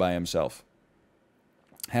to play by himself.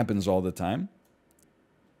 Happens all the time.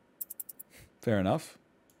 Fair enough.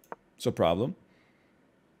 It's a problem.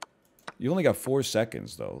 You only got 4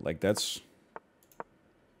 seconds, though. Like, that's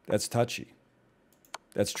touchy.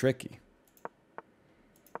 That's tricky.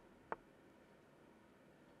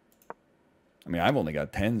 I mean, I've only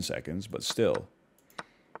got 10 seconds, but still.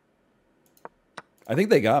 I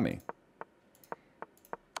think they got me.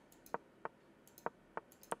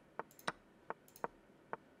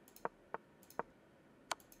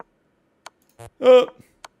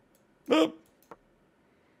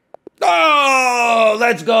 Oh,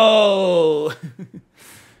 let's go!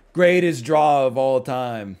 Greatest draw of all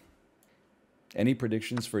time. Any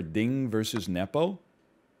predictions for Ding versus Nepo?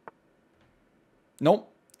 Nope.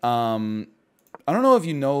 I don't know if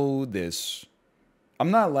you know this. I'm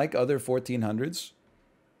not like other 1400s.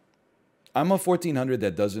 I'm a 1400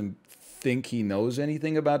 that doesn't think he knows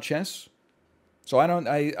anything about chess. So I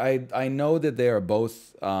know that they are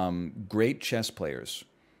both great chess players.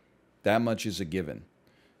 That much is a given.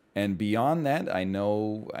 And beyond that, I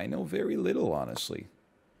know very little, honestly.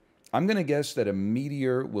 I'm going to guess that a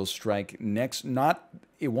meteor will strike next.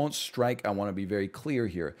 It won't strike. I want to be very clear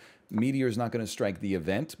here. Meteor is not going to strike the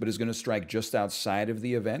event, but is going to strike just outside of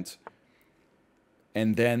the event.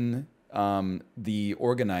 And then the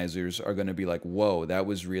organizers are going to be like, whoa, that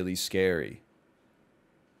was really scary.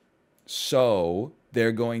 So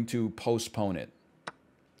they're going to postpone it.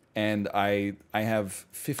 And I have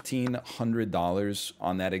 $1,500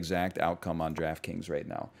 on that exact outcome on DraftKings right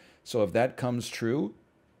now. So if that comes true,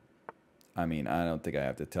 I mean, I don't think I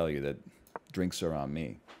have to tell you that drinks are on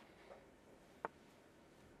me.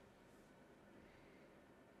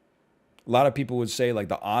 A lot of people would say, like,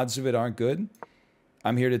 the odds of it aren't good.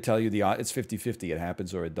 I'm here to tell you it's 50-50. It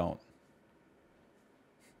happens or it don't.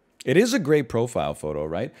 It is a great profile photo,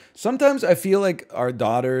 right? Sometimes I feel like our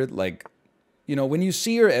daughter, like, you know, when you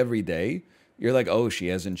see her every day, you're like, oh, she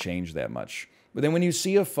hasn't changed that much. But then when you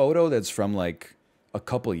see a photo that's from, like, a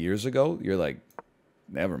couple years ago, you're like,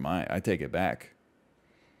 never mind. I take it back.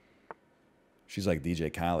 She's like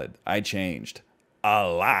DJ Khaled. I changed a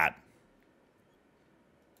lot.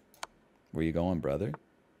 Where you going, brother?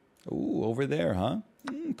 Ooh, over there, huh?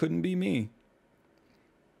 Couldn't be me.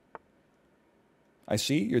 I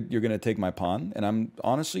see you're going to take my pawn, and I'm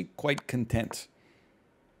honestly quite content.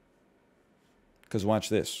 Because watch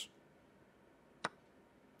this.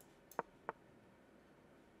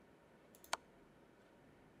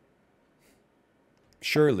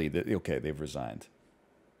 Surely, okay, they've resigned.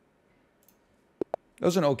 That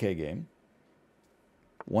was an okay game.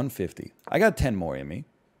 150. I got 10 more in me.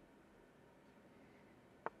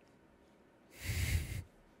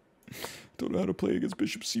 Don't know how to play against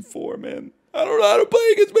Bishop C4, man. I don't know how to play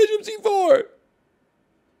against Bishop C4.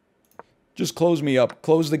 Just close me up.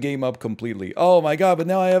 Close the game up completely. Oh my god, but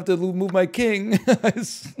now I have to move my king.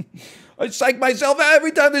 I psych myself out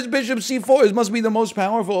every time there's Bishop C4. This must be the most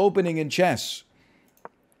powerful opening in chess.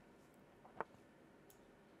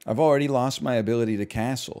 I've already lost my ability to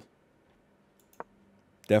castle.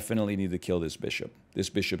 Definitely need to kill this bishop. This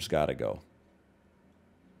bishop's got to go.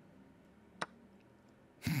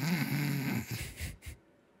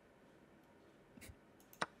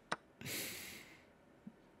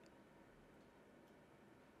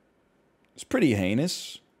 It's pretty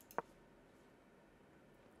heinous.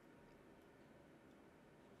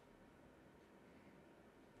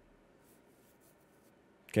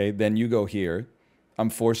 Okay, then you go here. I'm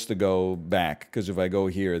forced to go back, because if I go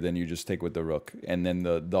here, then you just take with the rook, and then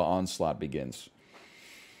the onslaught begins.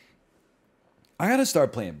 I gotta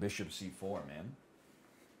start playing bishop c4, man.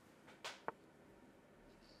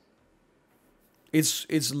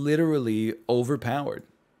 It's literally overpowered.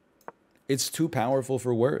 It's too powerful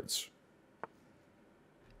for words.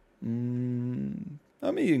 I'm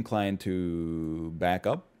inclined to back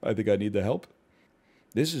up. I think I need the help.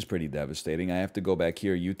 This is pretty devastating. I have to go back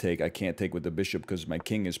here. You take. I can't take with the bishop because my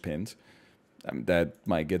king is pinned. That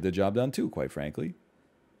might get the job done too, quite frankly.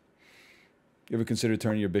 You ever consider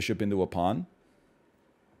turning your bishop into a pawn?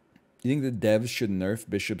 You think the devs should nerf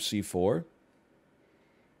bishop c4?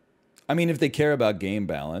 I mean, if they care about game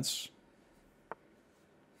balance,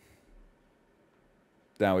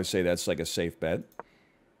 then I would say that's like a safe bet.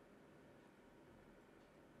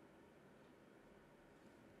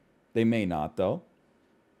 They may not, though.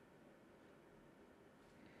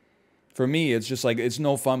 For me, it's just like, it's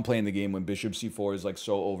no fun playing the game when bishop c4 is like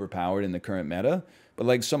so overpowered in the current meta. But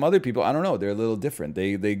like some other people, I don't know, they're a little different.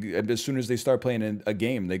 They as soon as they start playing a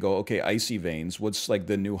game, they go, okay, Icy Veins, what's like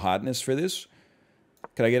the new hotness for this?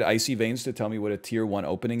 Could I get Icy Veins to tell me what a tier 1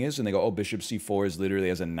 opening is? And they go, oh, bishop c4 is literally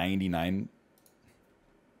has a 99%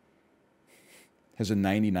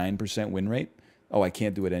 win rate. Oh, I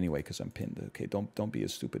can't do it anyway because I'm pinned. Okay, don't be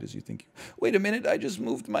as stupid as you think. Wait a minute, I just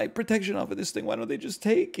moved my protection off of this thing. Why don't they just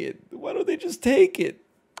take it? Why don't they just take it?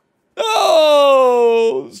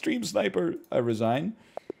 Oh, stream sniper. I resign.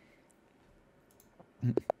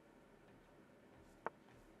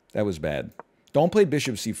 That was bad. Don't play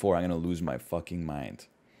bishop c4. I'm going to lose my fucking mind.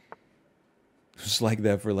 Just like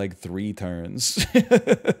that for like 3 turns.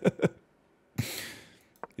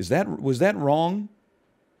 Was that wrong?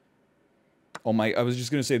 Oh my, I was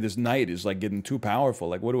just going to say this knight is like getting too powerful.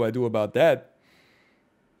 Like, what do I do about that?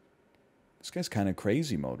 This guy's kind of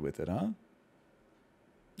crazy mode with it, huh?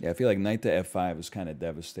 Yeah, I feel like knight to f5 is kind of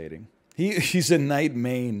devastating. He's a knight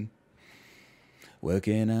main.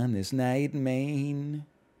 Working on this knight main.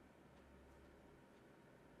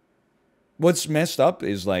 What's messed up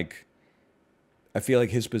is like, I feel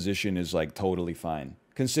like his position is like totally fine.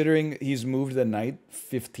 Considering he's moved the knight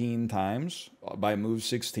 15 times by move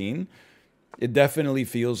 16, it definitely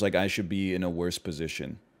feels like I should be in a worse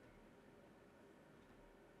position.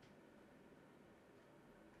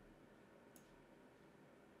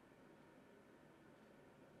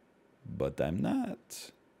 But I'm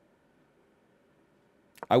not.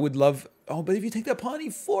 I would love... Oh, but if you take that pawn, he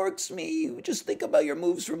forks me. Just think about your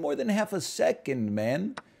moves for more than half a second,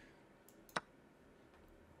 man.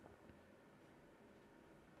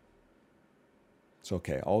 It's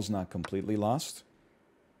okay. All's not completely lost.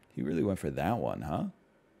 He really went for that one, huh?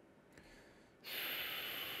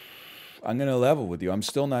 I'm going to level with you. I'm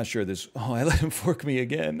still not sure this... Oh, I let him fork me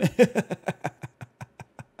again.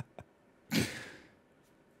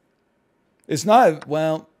 It's not...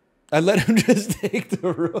 Well, I let him just take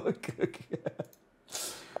the rook again.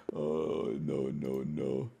 Oh,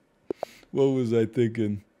 no. What was I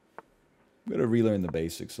thinking? I'm going to relearn the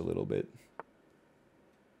basics a little bit.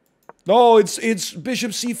 No, it's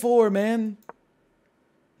bishop c4, man.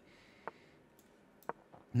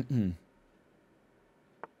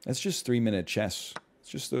 That's just 3-minute chess.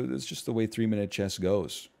 It's just the way 3-minute chess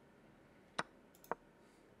goes.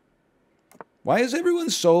 Why is everyone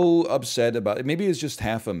so upset about it? Maybe it's just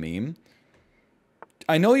half a meme.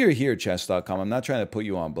 I know you're here, chess.com. I'm not trying to put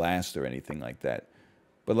you on blast or anything like that.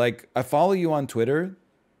 But like, I follow you on Twitter.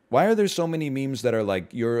 Why are there so many memes that are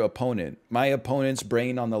like your opponent, my opponent's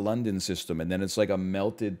brain on the London system, and then it's like a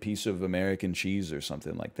melted piece of American cheese or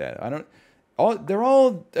something like that? I don't... They're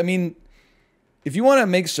all, I mean, if you want to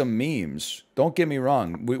make some memes, don't get me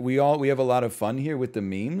wrong. We have a lot of fun here with the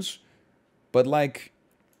memes. But like,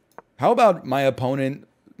 how about my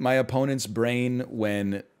opponent's brain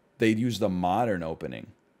when they use the modern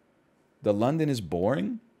opening? The London is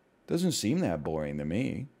boring? Doesn't seem that boring to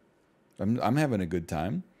me. I'm having a good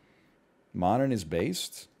time. Modern is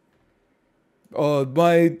based. Oh,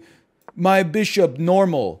 my bishop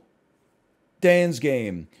normal. Dan's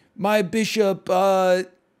game. My bishop,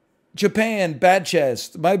 Japan, bad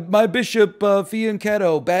chest. My bishop,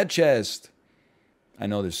 Fianchetto, bad chest. I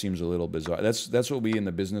know this seems a little bizarre. That's what we in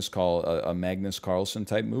the business call a Magnus Carlsen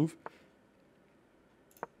type move.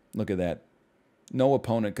 Look at that. No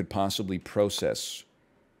opponent could possibly process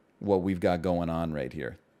what we've got going on right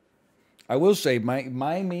here. I will say my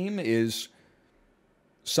meme is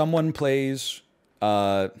someone plays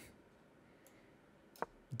D4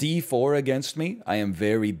 against me. I am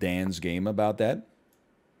very Dan's game about that.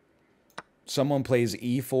 Someone plays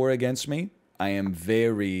E4 against me. I am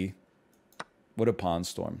very... What a pawn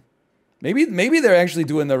storm. Maybe they're actually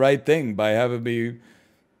doing the right thing by having me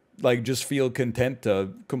like just feel content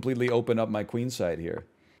to completely open up my queen side here.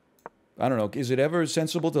 I don't know. Is it ever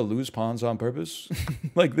sensible to lose pawns on purpose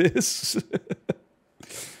like this?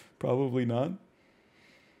 Probably not.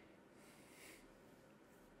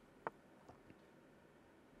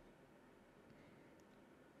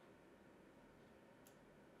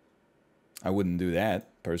 I wouldn't do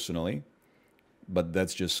that personally, but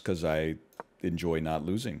that's just because I enjoy not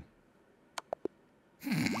losing.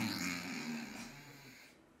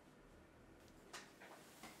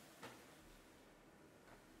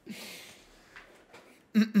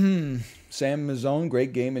 Sam Mazzone,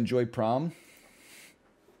 great game. Enjoy prom.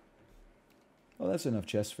 Well, that's enough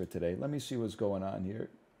chess for today. Let me see what's going on here.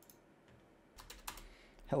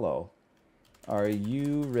 Hello. Are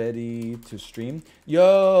you ready to stream?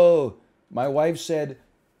 Yo! My wife said,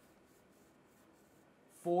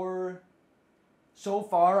 so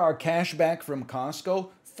far, our cash back from Costco,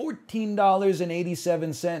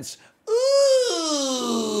 $14.87.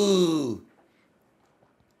 Ooh!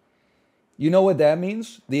 You know what that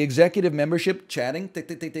means? The executive membership, chatting, tick,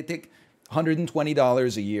 tick, tick, tick, tick,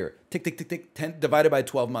 $120 a year. Tick, tick, tick, tick, 10, divided by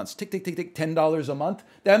 12 months. Tick, tick, tick, tick, $10 a month.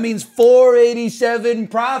 That means $487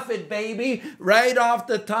 profit, baby, right off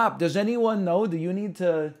the top. Does anyone know? Do you need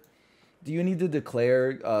to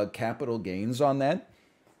declare capital gains on that?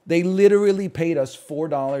 They literally paid us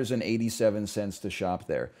 $4.87 to shop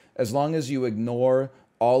there. As long as you ignore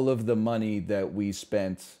all of the money that we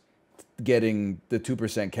spent getting the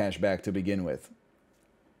 2% cash back to begin with.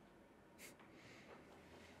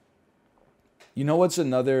 You know what's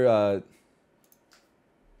another...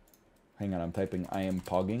 hang on, I'm typing I am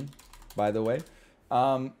pogging, by the way.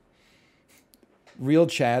 Real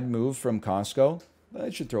Chad move from Costco.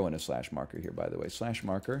 I should throw in a slash marker here, by the way. Slash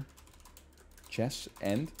marker. Chess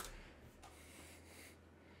end.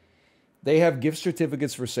 They have gift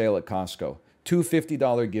certificates for sale at Costco. Two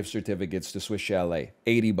 $50 gift certificates to Swiss Chalet,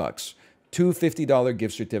 $80. Two $50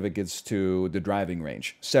 gift certificates to the driving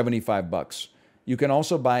range, $75. You can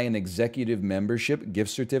also buy an executive membership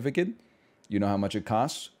gift certificate. You know how much it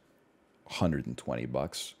costs?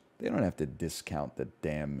 $120. They don't have to discount the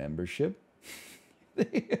damn membership.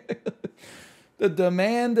 The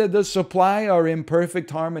demand and the supply are in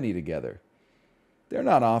perfect harmony together. They're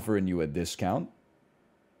not offering you a discount.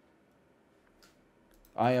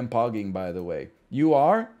 I am pogging, by the way. You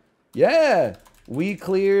are? Yeah! We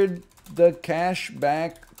cleared the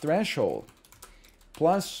cashback threshold.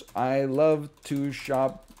 Plus, I love to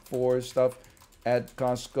shop for stuff at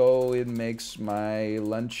Costco. It makes my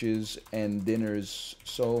lunches and dinners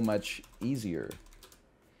so much easier.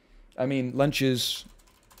 I mean, lunches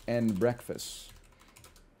and breakfasts.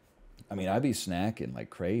 I mean, I be snacking like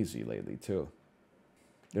crazy lately, too.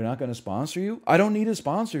 They're not going to sponsor you? I don't need a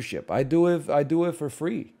sponsorship. I do it for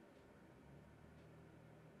free.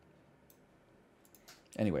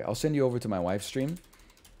 Anyway, I'll send you over to my wife's stream.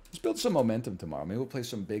 Let's build some momentum tomorrow. Maybe we'll play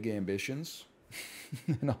some big ambitions.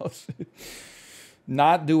 And I'll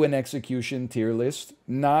not do an execution tier list.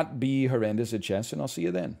 Not be horrendous at chess. And I'll see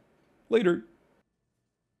you then. Later.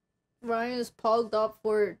 Ryan is pogged up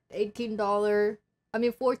for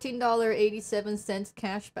 $14.87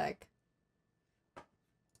 cashback.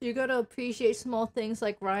 You gotta appreciate small things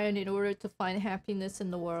like Ryan in order to find happiness in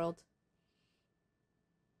the world.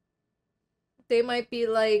 They might be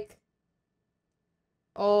like,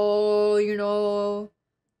 oh, you know,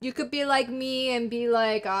 you could be like me and be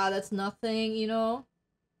like, ah, that's nothing, you know?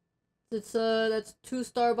 That's 2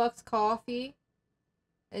 Starbucks coffee.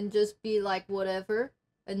 And just be like, whatever.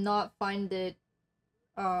 And not find it,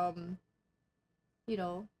 you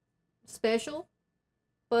know, special.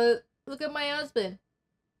 But look at my husband.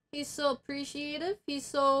 He's so appreciative. He's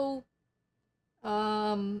so,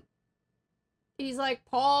 he's like,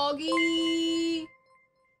 Poggy!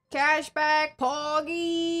 Cashback,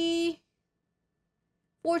 Poggy!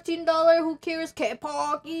 $14, who cares,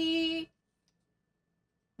 Poggy!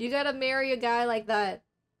 You gotta marry a guy like that.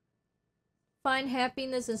 Find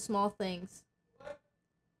happiness in small things.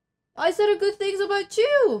 I said good things about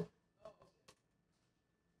you!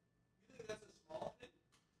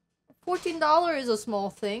 $14 is a small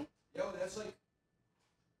thing. Yo, that's like,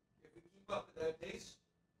 if we keep up with that pace.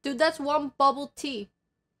 Dude, that's one bubble tea.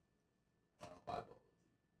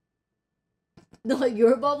 No,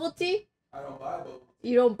 your bubble tea? I don't buy bubble tea.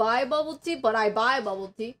 You don't buy bubble tea, but I buy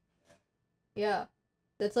bubble tea. Yeah.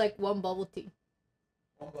 That's like one bubble tea.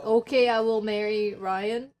 Okay, I will marry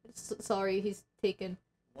Ryan. Sorry, he's taken.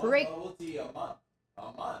 One bubble tea a month.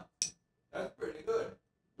 A month. That's pretty good.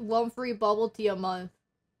 One free bubble tea a month.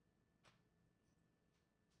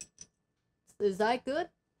 Is that good?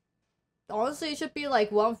 Honestly, it should be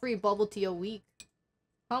like one free bubble tea a week.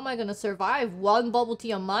 How am I gonna survive? One bubble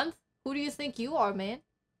tea a month? Who do you think you are, man?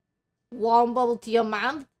 One bubble tea a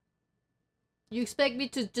month? You expect me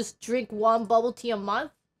to just drink one bubble tea a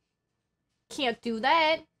month? Can't do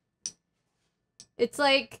that. It's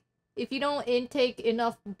like, if you don't intake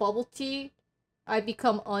enough bubble tea, I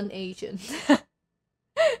become un-Asian.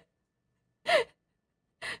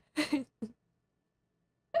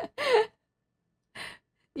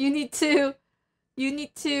 You need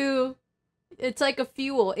to, it's like a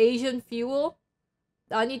fuel, Asian fuel.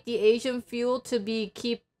 I need the Asian fuel to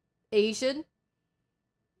keep Asian.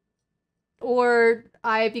 Or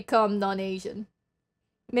I become non-Asian.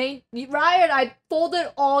 Ryan, I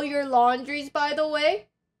folded all your laundries, by the way.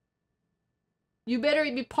 You better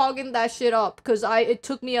be pogging that shit up, because it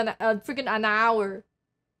took me freaking an hour.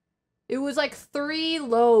 It was like 3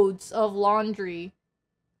 loads of laundry.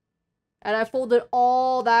 And I folded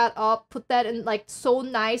all that up, put that in like so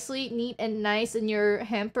nicely, neat and nice in your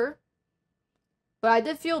hamper. But I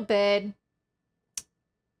did feel bad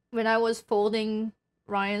when I was folding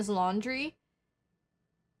Ryan's laundry.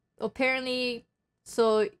 Apparently,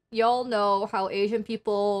 so y'all know how Asian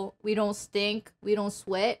people, we don't stink, we don't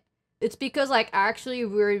sweat. It's because like actually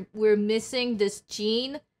we're missing this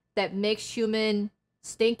gene that makes human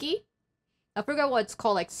stinky. I forgot what it's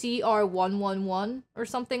called, like CR111 or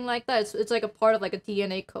something like that. It's like a part of like a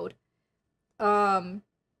DNA code. On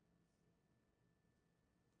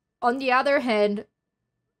the other hand,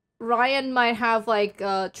 Ryan might have like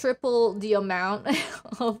triple the amount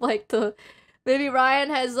of like the, maybe Ryan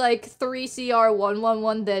has like 3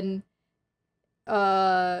 CR111 than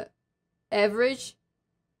average.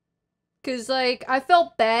 Cause like I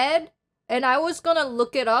felt bad and I was gonna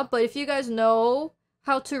look it up, but if you guys know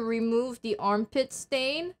how to remove the armpit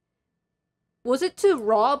stain, was it to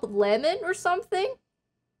rob lemon or something?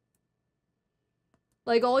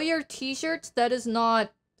 Like all your t-shirts that is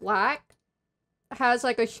not black has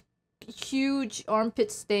like a huge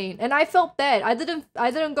armpit stain, and I felt bad. I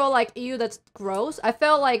didn't go like, ew, that's gross. I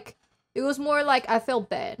felt like it was more like I felt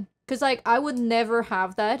bad because like I would never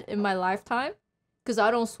have that in my lifetime because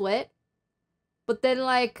I don't sweat. But then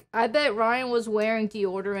like I bet Ryan was wearing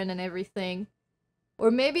deodorant and everything,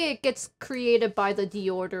 or maybe it gets created by the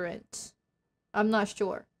deodorant. I'm not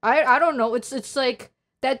sure. I don't know. It's like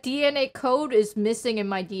that DNA code is missing in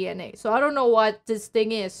my DNA, so I don't know what this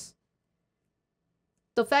thing is.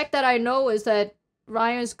 The fact that I know is that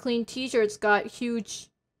Ryan's clean t-shirts got huge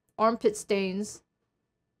armpit stains.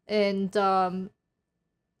 And I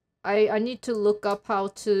need to look up how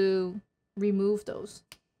to remove those.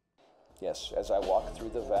 Yes, as I walk through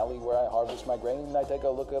the valley where I harvest my grain, I take a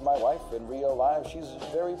look at my wife. In real life, she's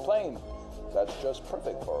very plain. That's just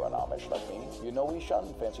perfect for an Amish like me. You know, we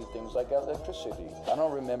shun fancy things like electricity. I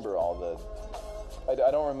don't remember I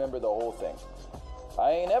don't remember the whole thing.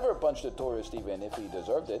 I ain't ever punched a tourist even if he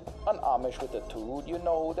deserved it. An Amish with a toot, you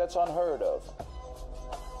know, that's unheard of.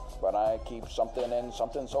 But I keep something and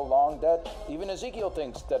something so long that even Ezekiel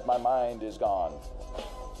thinks that my mind is gone.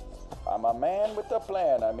 I'm a man with a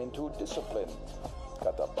plan, I'm into discipline.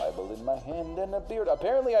 Got the Bible in my hand and a beard.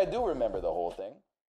 Apparently I do remember the whole thing.